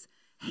Jesus,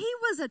 he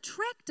was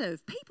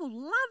attractive. People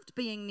loved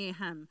being near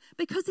him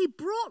because he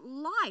brought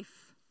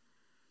life.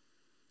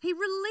 He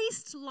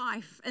released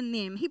life in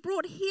them. He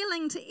brought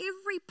healing to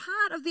every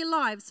part of their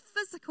lives,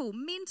 physical,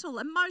 mental,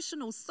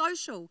 emotional,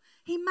 social.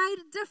 He made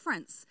a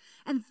difference.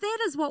 And that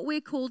is what we're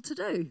called to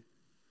do.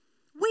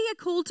 We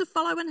are called to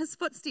follow in his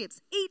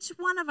footsteps. Each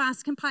one of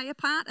us can play a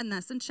part in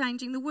this, in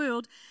changing the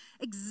world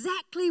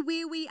exactly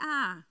where we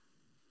are.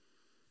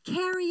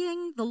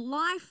 Carrying the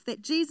life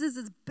that Jesus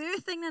is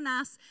birthing in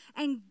us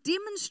and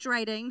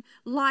demonstrating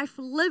life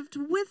lived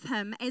with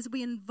him as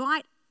we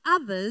invite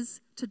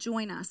others to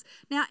join us.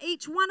 Now,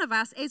 each one of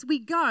us, as we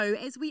go,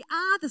 as we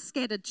are the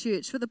scattered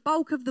church for the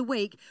bulk of the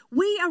week,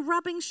 we are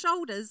rubbing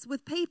shoulders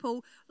with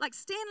people like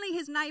Stanley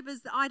has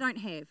neighbours that I don't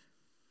have.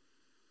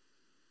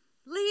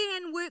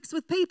 Leanne works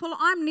with people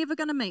I'm never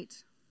going to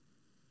meet.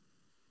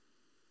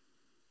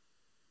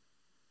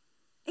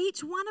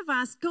 Each one of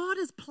us, God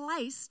has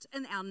placed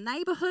in our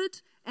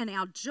neighbourhood, in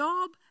our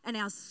job, in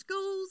our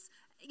schools,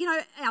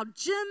 our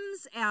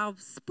gyms, our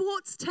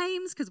sports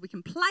teams, because we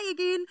can play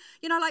again.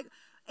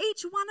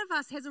 Each one of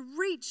us has a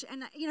reach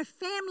and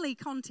family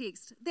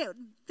context that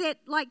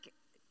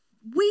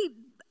we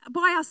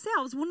by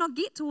ourselves will not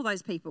get to all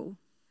those people,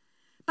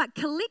 but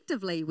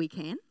collectively we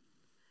can.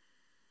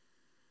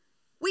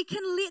 We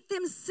can let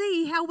them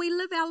see how we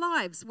live our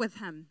lives with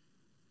him,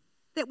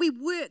 that we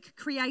work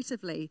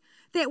creatively,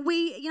 that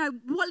we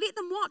let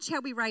them watch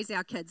how we raise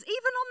our kids, even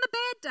on the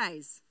bad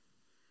days.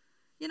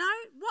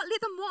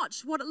 Let them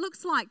watch what it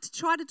looks like to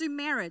try to do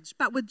marriage,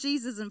 but with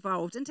Jesus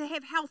involved, and to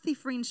have healthy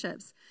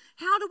friendships.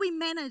 How do we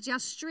manage our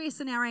stress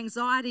and our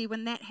anxiety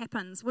when that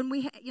happens, when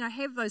we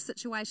have those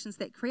situations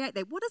that create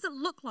that? What does it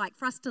look like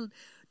for us to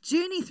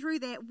journey through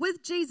that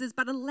with Jesus,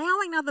 but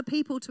allowing other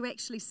people to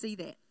actually see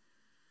that?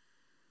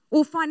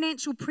 Or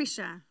financial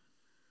pressure,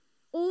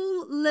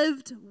 all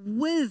lived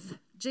with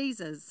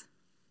Jesus.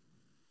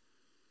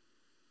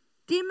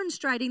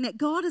 Demonstrating that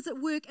God is at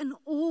work in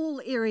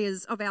all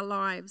areas of our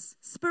lives,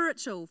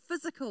 spiritual,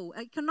 physical,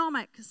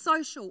 economic,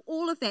 social,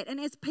 all of that. And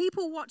as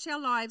people watch our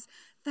lives,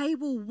 they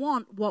will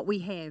want what we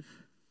have.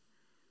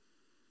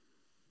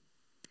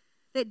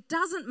 That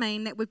doesn't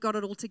mean that we've got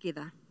it all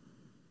together.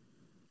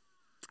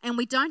 And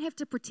we don't have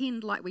to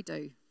pretend like we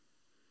do.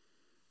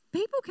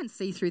 People can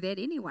see through that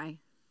anyway.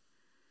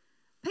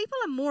 People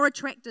are more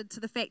attracted to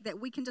the fact that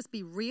we can just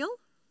be real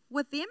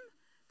with them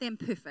than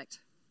perfect.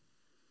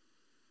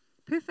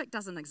 Perfect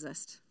doesn't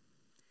exist.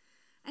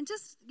 And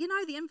just,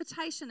 the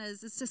invitation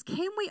is just,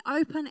 can we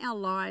open our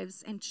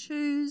lives and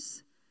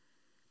choose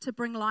to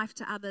bring life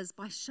to others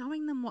by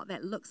showing them what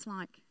that looks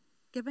like,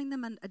 giving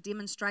them a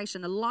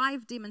demonstration, a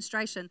live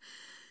demonstration.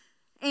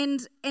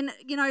 And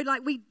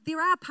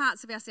there are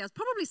parts of ourselves,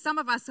 probably some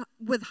of us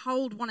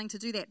withhold wanting to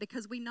do that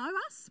because we know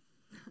us.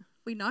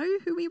 We know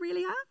who we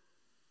really are.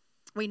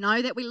 We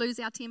know that we lose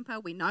our temper.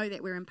 We know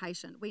that we're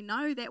impatient. We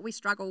know that we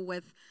struggle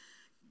with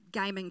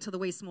gaming to the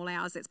wee small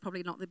hours. That's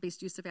probably not the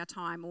best use of our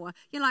time. Or,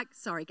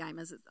 sorry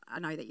gamers, I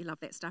know that you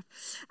love that stuff.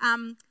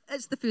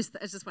 It's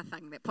just one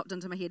thing that popped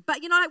into my head.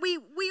 But,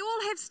 we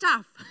all have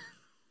stuff.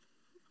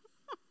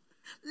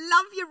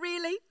 Love you,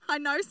 really. I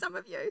know some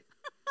of you.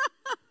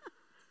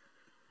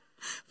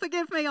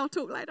 Forgive me, I'll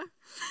talk later.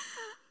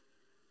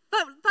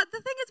 But the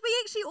thing is,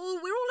 we're all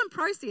in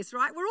process,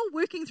 right? We're all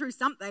working through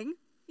something.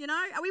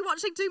 Are we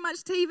watching too much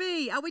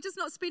TV? Are we just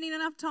not spending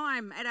enough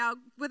time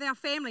with our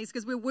families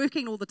because we're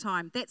working all the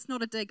time? That's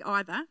not a dig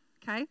either,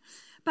 okay?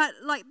 But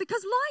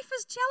because life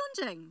is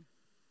challenging.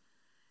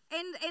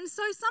 And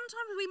so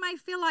sometimes we may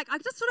feel like I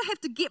just sort of have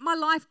to get my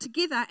life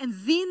together and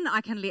then I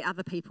can let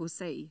other people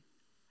see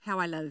how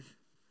I live.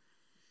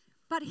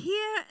 But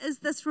here is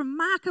this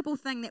remarkable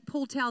thing that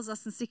Paul tells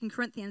us in 2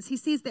 Corinthians. He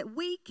says that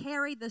we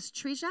carry this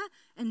treasure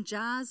in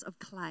jars of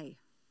clay.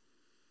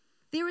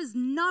 There is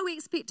no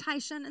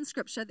expectation in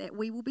Scripture that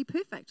we will be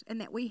perfect and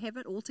that we have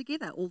it all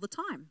together all the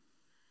time.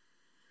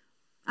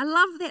 I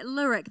love that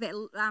lyric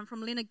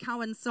from Leonard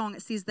Cohen's song.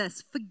 It says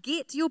this: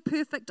 "Forget your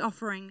perfect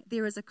offering.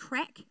 There is a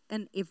crack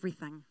in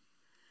everything.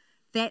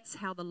 That's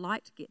how the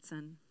light gets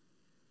in."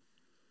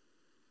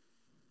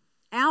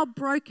 Our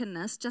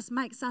brokenness just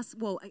makes us,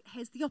 it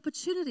has the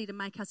opportunity to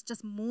make us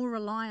just more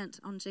reliant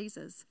on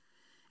Jesus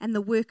and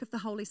the work of the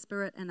Holy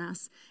Spirit in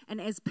us.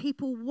 And as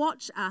people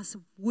watch us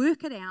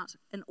work it out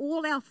in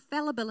all our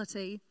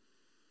fallibility,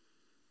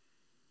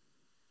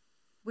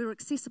 we're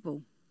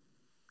accessible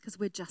because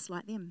we're just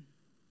like them.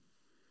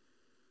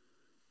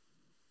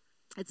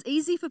 It's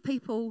easy for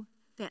people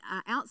that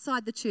are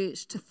outside the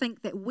church to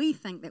think that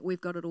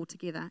we've got it all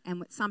together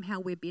and somehow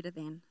we're better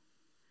than.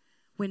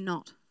 We're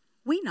not.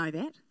 We know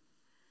that.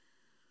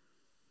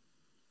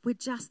 We're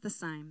just the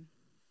same,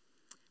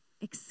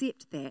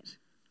 except that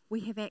we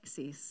have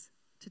access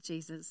to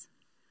Jesus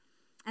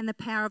and the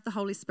power of the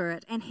Holy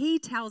Spirit. And he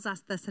tells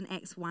us this in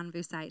Acts 1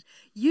 verse 8.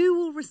 "You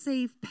will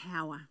receive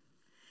power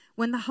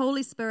when the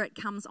Holy Spirit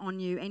comes on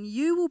you, and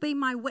you will be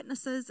my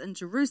witnesses in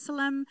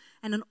Jerusalem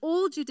and in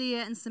all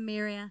Judea and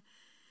Samaria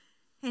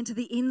and to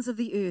the ends of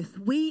the earth."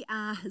 We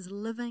are his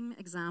living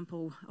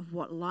example of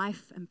what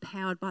life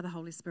empowered by the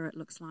Holy Spirit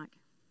looks like.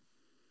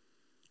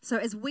 So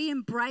as we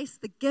embrace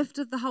the gift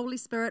of the Holy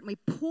Spirit and we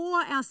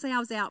pour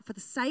ourselves out for the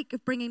sake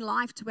of bringing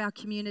life to our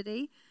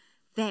community,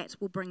 that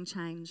will bring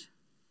change.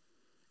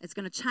 It's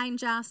going to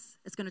change us,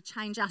 it's going to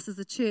change us as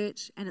a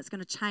church, and it's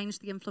going to change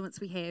the influence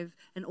we have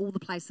in all the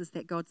places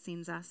that God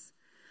sends us.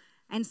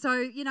 And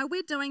so,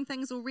 we're doing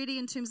things already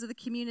in terms of the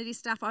community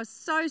stuff. I was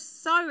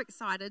so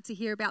excited to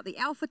hear about the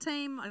Alpha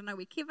team. I don't know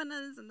where Kevin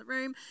is in the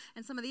room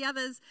and some of the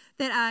others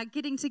that are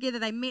getting together.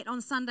 They met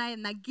on Sunday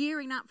and they're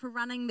gearing up for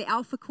running the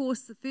Alpha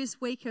course the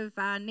first week of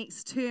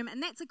next term.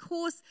 And that's a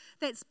course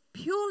that's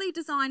purely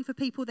designed for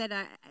people that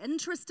are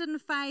interested in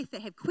faith,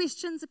 that have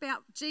questions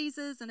about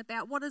Jesus and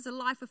about what does a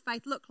life of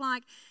faith look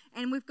like.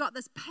 And we've got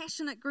this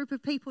passionate group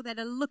of people that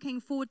are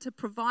looking forward to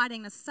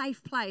providing a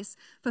safe place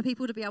for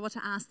people to be able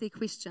to ask their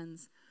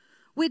questions.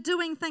 We're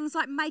doing things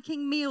like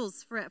making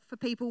meals for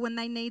people when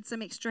they need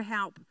some extra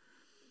help.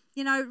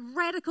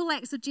 Radical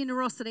acts of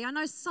generosity. I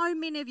know so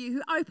many of you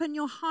who open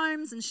your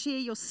homes and share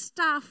your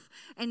stuff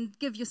and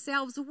give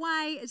yourselves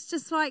away. It's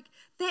just like,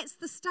 that's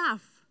the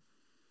stuff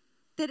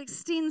that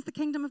extends the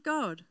kingdom of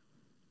God.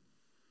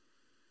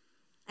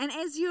 And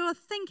as you're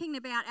thinking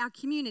about our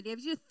community,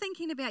 as you're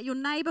thinking about your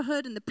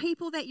neighborhood and the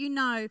people that you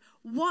know,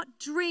 what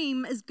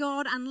dream is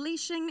God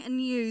unleashing in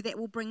you that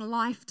will bring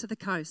life to the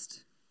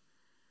coast?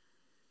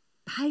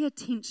 Pay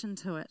attention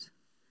to it.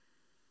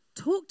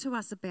 Talk to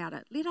us about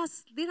it. Let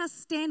us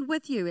stand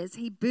with you as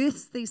he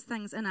births these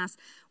things in us.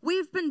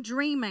 We've been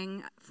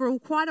dreaming for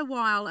quite a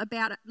while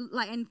about it,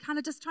 and kind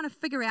of just trying to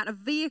figure out a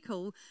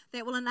vehicle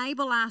that will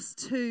enable us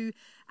to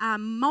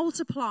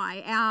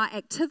multiply our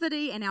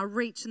activity and our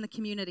reach in the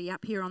community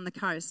up here on the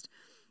coast.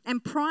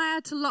 And prior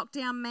to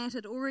lockdown, Matt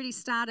had already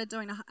started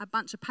doing a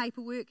bunch of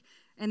paperwork,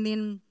 and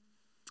then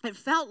it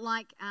felt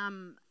like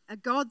a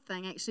God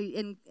thing, actually,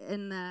 in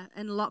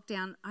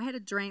lockdown. I had a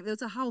dream. There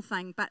was a whole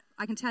thing, but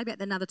I can tell you about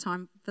that another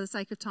time for the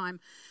sake of time.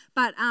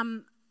 But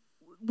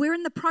we're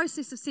in the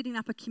process of setting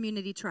up a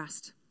community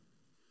trust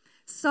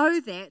so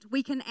that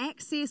we can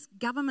access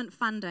government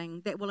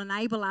funding that will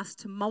enable us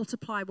to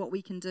multiply what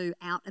we can do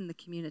out in the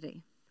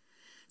community.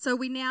 So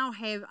we now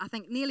have, I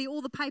think, nearly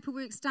all the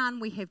paperwork's done.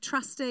 We have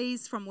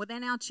trustees from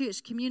within our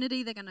church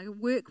community. They're going to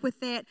work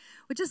with that.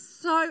 We're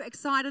just so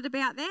excited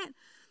about that.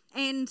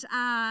 And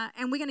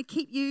we're going to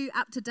keep you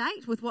up to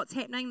date with what's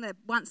happening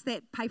once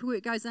that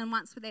paperwork goes in,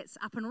 once that's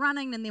up and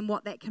running, and then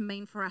what that can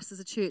mean for us as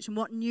a church and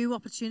what new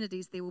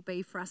opportunities there will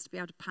be for us to be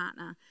able to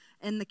partner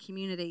in the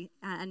community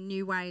in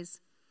new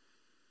ways.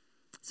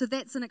 So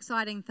that's an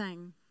exciting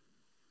thing.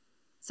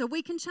 So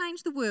we can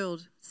change the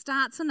world.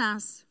 Starts in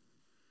us.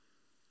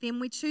 Then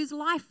we choose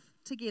life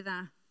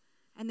together.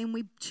 And then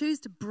we choose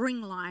to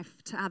bring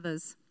life to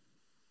others.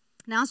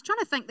 Now, I was trying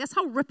to think, this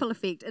whole ripple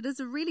effect, it is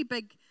a really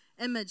big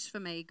image for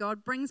me.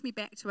 God brings me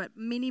back to it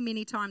many,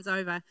 many times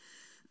over.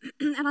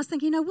 And I was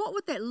thinking, what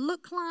would that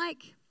look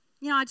like?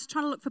 I just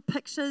trying to look for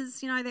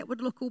pictures, that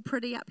would look all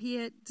pretty up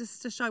here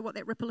just to show what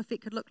that ripple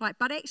effect could look like.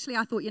 But actually,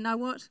 I thought,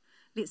 what?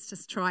 Let's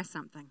just try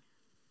something.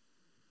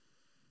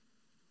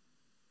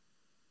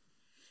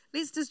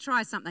 Let's just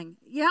try something.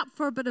 You up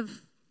for a bit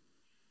of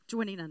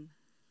joining in?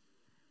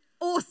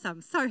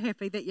 Awesome. So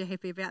happy that you're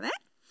happy about that.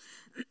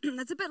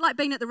 It's a bit like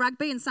being at the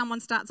rugby and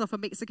someone starts off a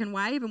Mexican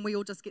wave and we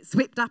all just get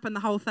swept up in the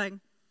whole thing.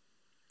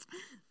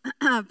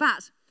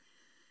 But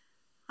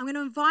I'm going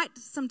to invite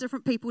some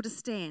different people to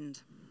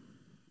stand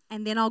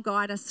and then I'll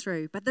guide us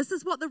through. But this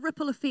is what the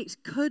ripple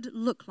effect could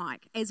look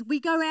like as we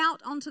go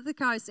out onto the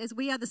coast, as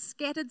we are the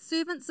scattered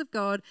servants of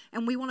God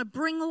and we want to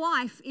bring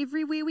life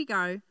everywhere we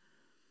go.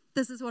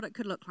 This is what it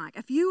could look like.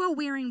 If you are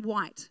wearing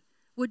white,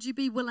 would you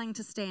be willing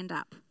to stand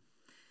up?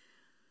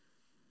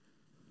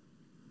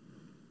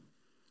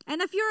 And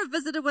if you're a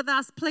visitor with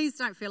us, please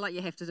don't feel like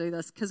you have to do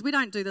this because we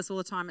don't do this all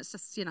the time. It's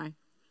just,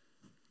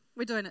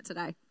 we're doing it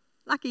today.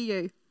 Lucky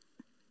you.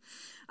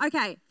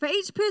 Okay, for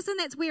each person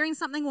that's wearing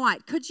something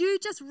white, could you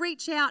just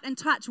reach out and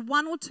touch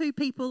one or two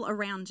people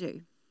around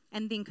you?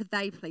 And then could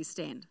they please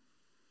stand?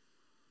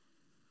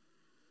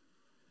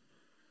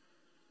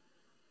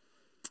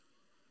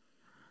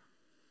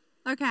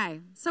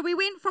 Okay, so we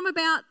went from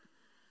about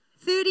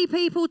 30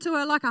 people to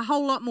a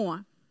whole lot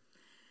more.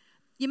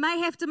 You may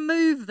have to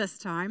move this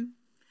time.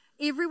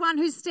 Everyone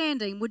who's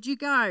standing, would you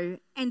go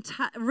and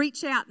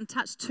reach out and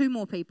touch two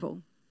more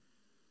people?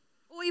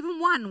 Or even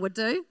one would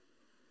do.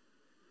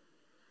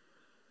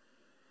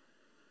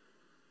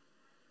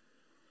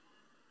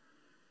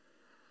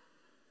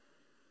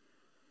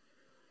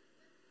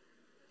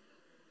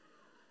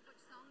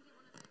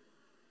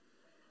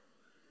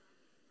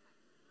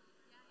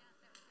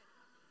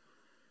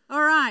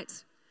 All right.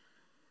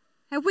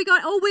 Have we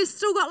got, we've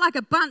still got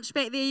a bunch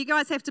back there. You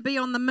guys have to be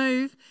on the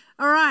move.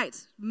 All right,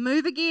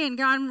 move again.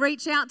 Go and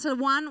reach out to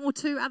one or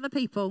two other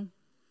people.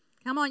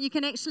 Come on, you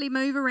can actually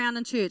move around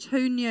in church.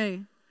 Who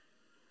knew?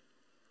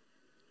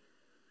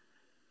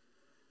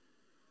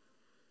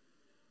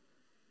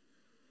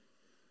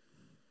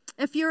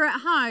 If you're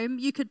at home,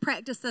 you could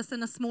practice this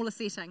in a smaller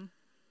setting.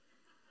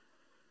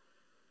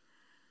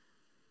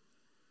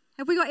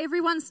 Have we got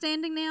everyone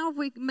standing now? Have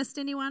we missed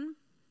anyone?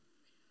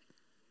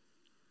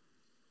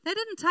 That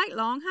didn't take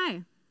long,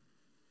 hey?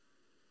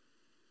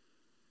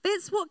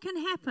 That's what can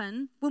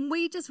happen when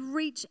we just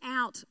reach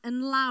out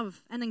in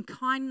love and in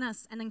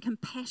kindness and in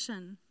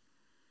compassion,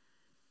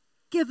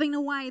 giving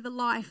away the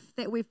life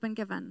that we've been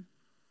given,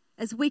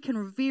 as we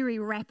can very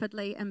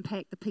rapidly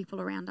impact the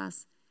people around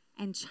us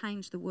and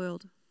change the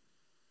world.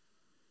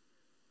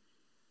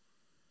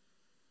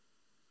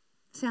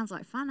 Sounds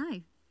like fun, eh?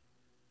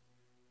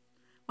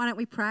 Why don't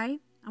we pray?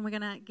 And we're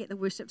going to get the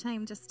worship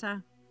team just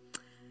to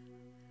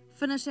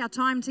finish our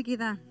time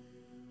together.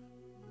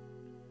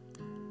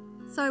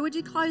 So would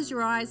you close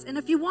your eyes? And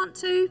if you want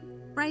to,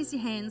 raise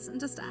your hands and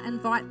just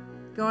invite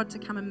God to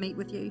come and meet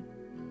with you.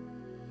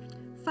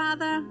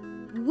 Father,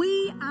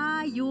 we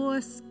are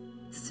your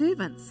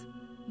servants,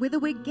 whether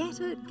we're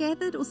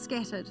gathered or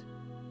scattered.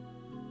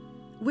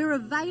 We're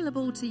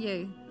available to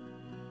you.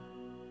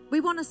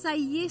 We want to say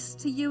yes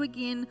to you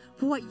again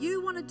for what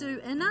you want to do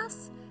in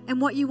us and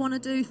what you want to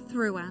do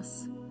through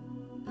us.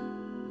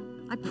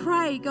 I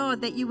pray,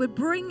 God, that you would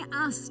bring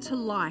us to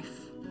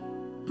life.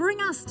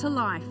 Bring us to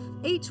life,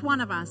 each one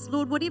of us.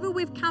 Lord, whatever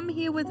we've come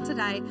here with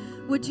today,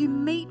 would you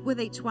meet with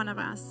each one of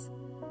us?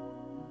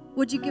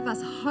 Would you give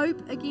us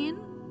hope again,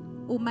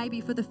 or maybe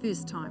for the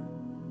first time?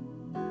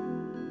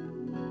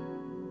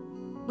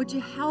 Would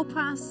you help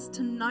us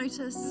to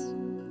notice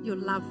your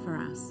love for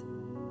us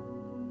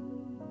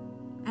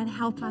and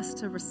help us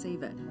to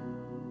receive it?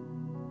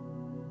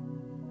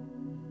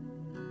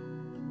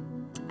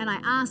 And I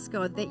ask,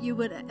 God, that you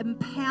would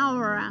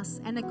empower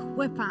us and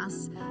equip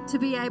us to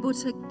be able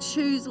to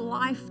choose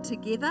life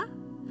together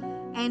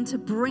and to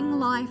bring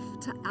life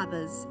to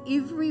others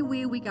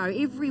everywhere we go,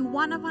 every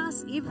one of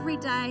us, every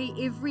day,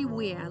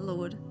 everywhere,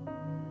 Lord,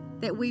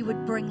 that we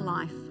would bring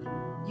life,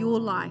 your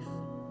life,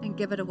 and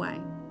give it away.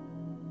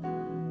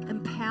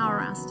 Empower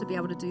us to be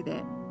able to do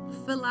that.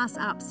 Fill us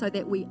up so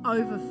that we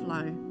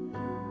overflow.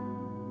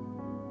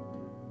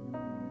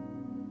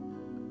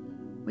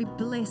 We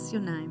bless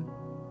your name.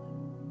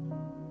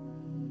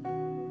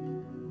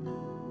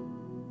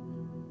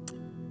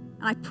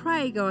 And I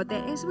pray, God,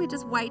 that as we're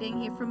just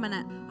waiting here for a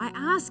minute, I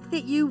ask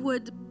that you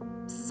would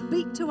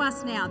speak to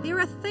us now. There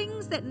are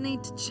things that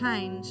need to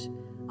change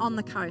on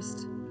the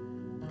coast.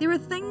 There are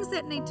things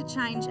that need to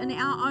change in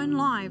our own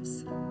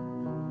lives.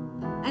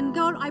 And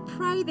God, I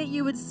pray that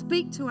you would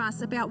speak to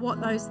us about what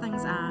those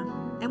things are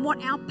and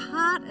what our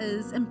part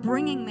is in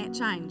bringing that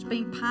change,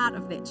 being part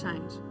of that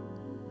change.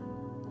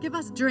 Give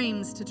us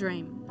dreams to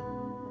dream.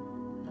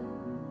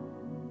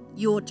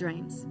 Your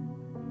dreams.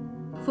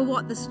 For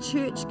what this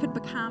church could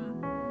become,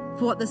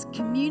 for what this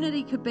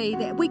community could be,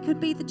 that we could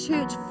be the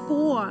church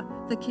for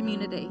the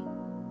community,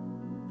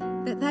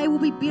 that they will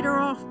be better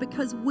off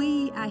because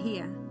we are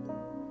here.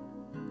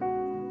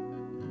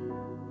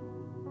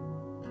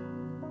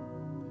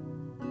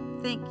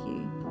 Thank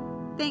you.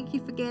 Thank you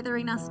for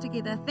gathering us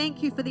together.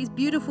 Thank you for these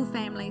beautiful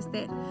families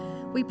that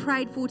we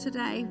prayed for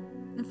today,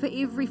 and for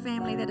every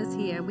family that is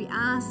here. We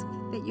ask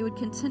that you would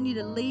continue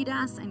to lead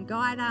us and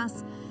guide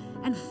us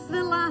and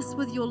fill us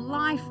with your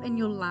life and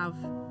your love.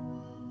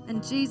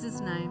 In Jesus'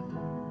 name,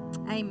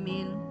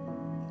 amen.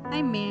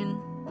 Amen.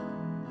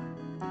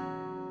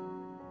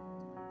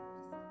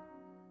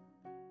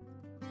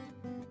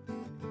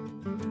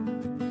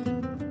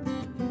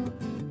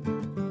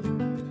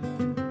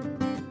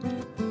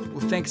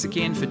 Well, thanks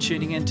again for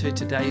tuning in to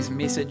today's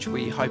message.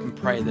 We hope and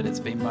pray that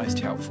it's been most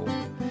helpful.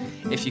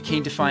 If you're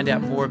keen to find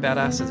out more about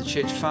us as a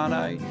church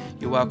whānau,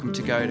 you're welcome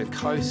to go to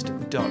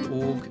coast.org.nz,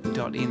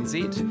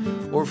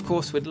 or of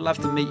course we'd love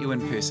to meet you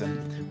in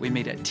person. We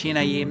meet at 10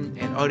 a.m.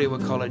 at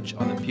Orewa College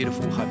on the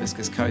beautiful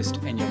Hibiscus Coast,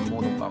 and you're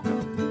more than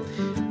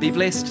welcome. Be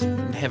blessed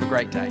and have a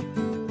great day.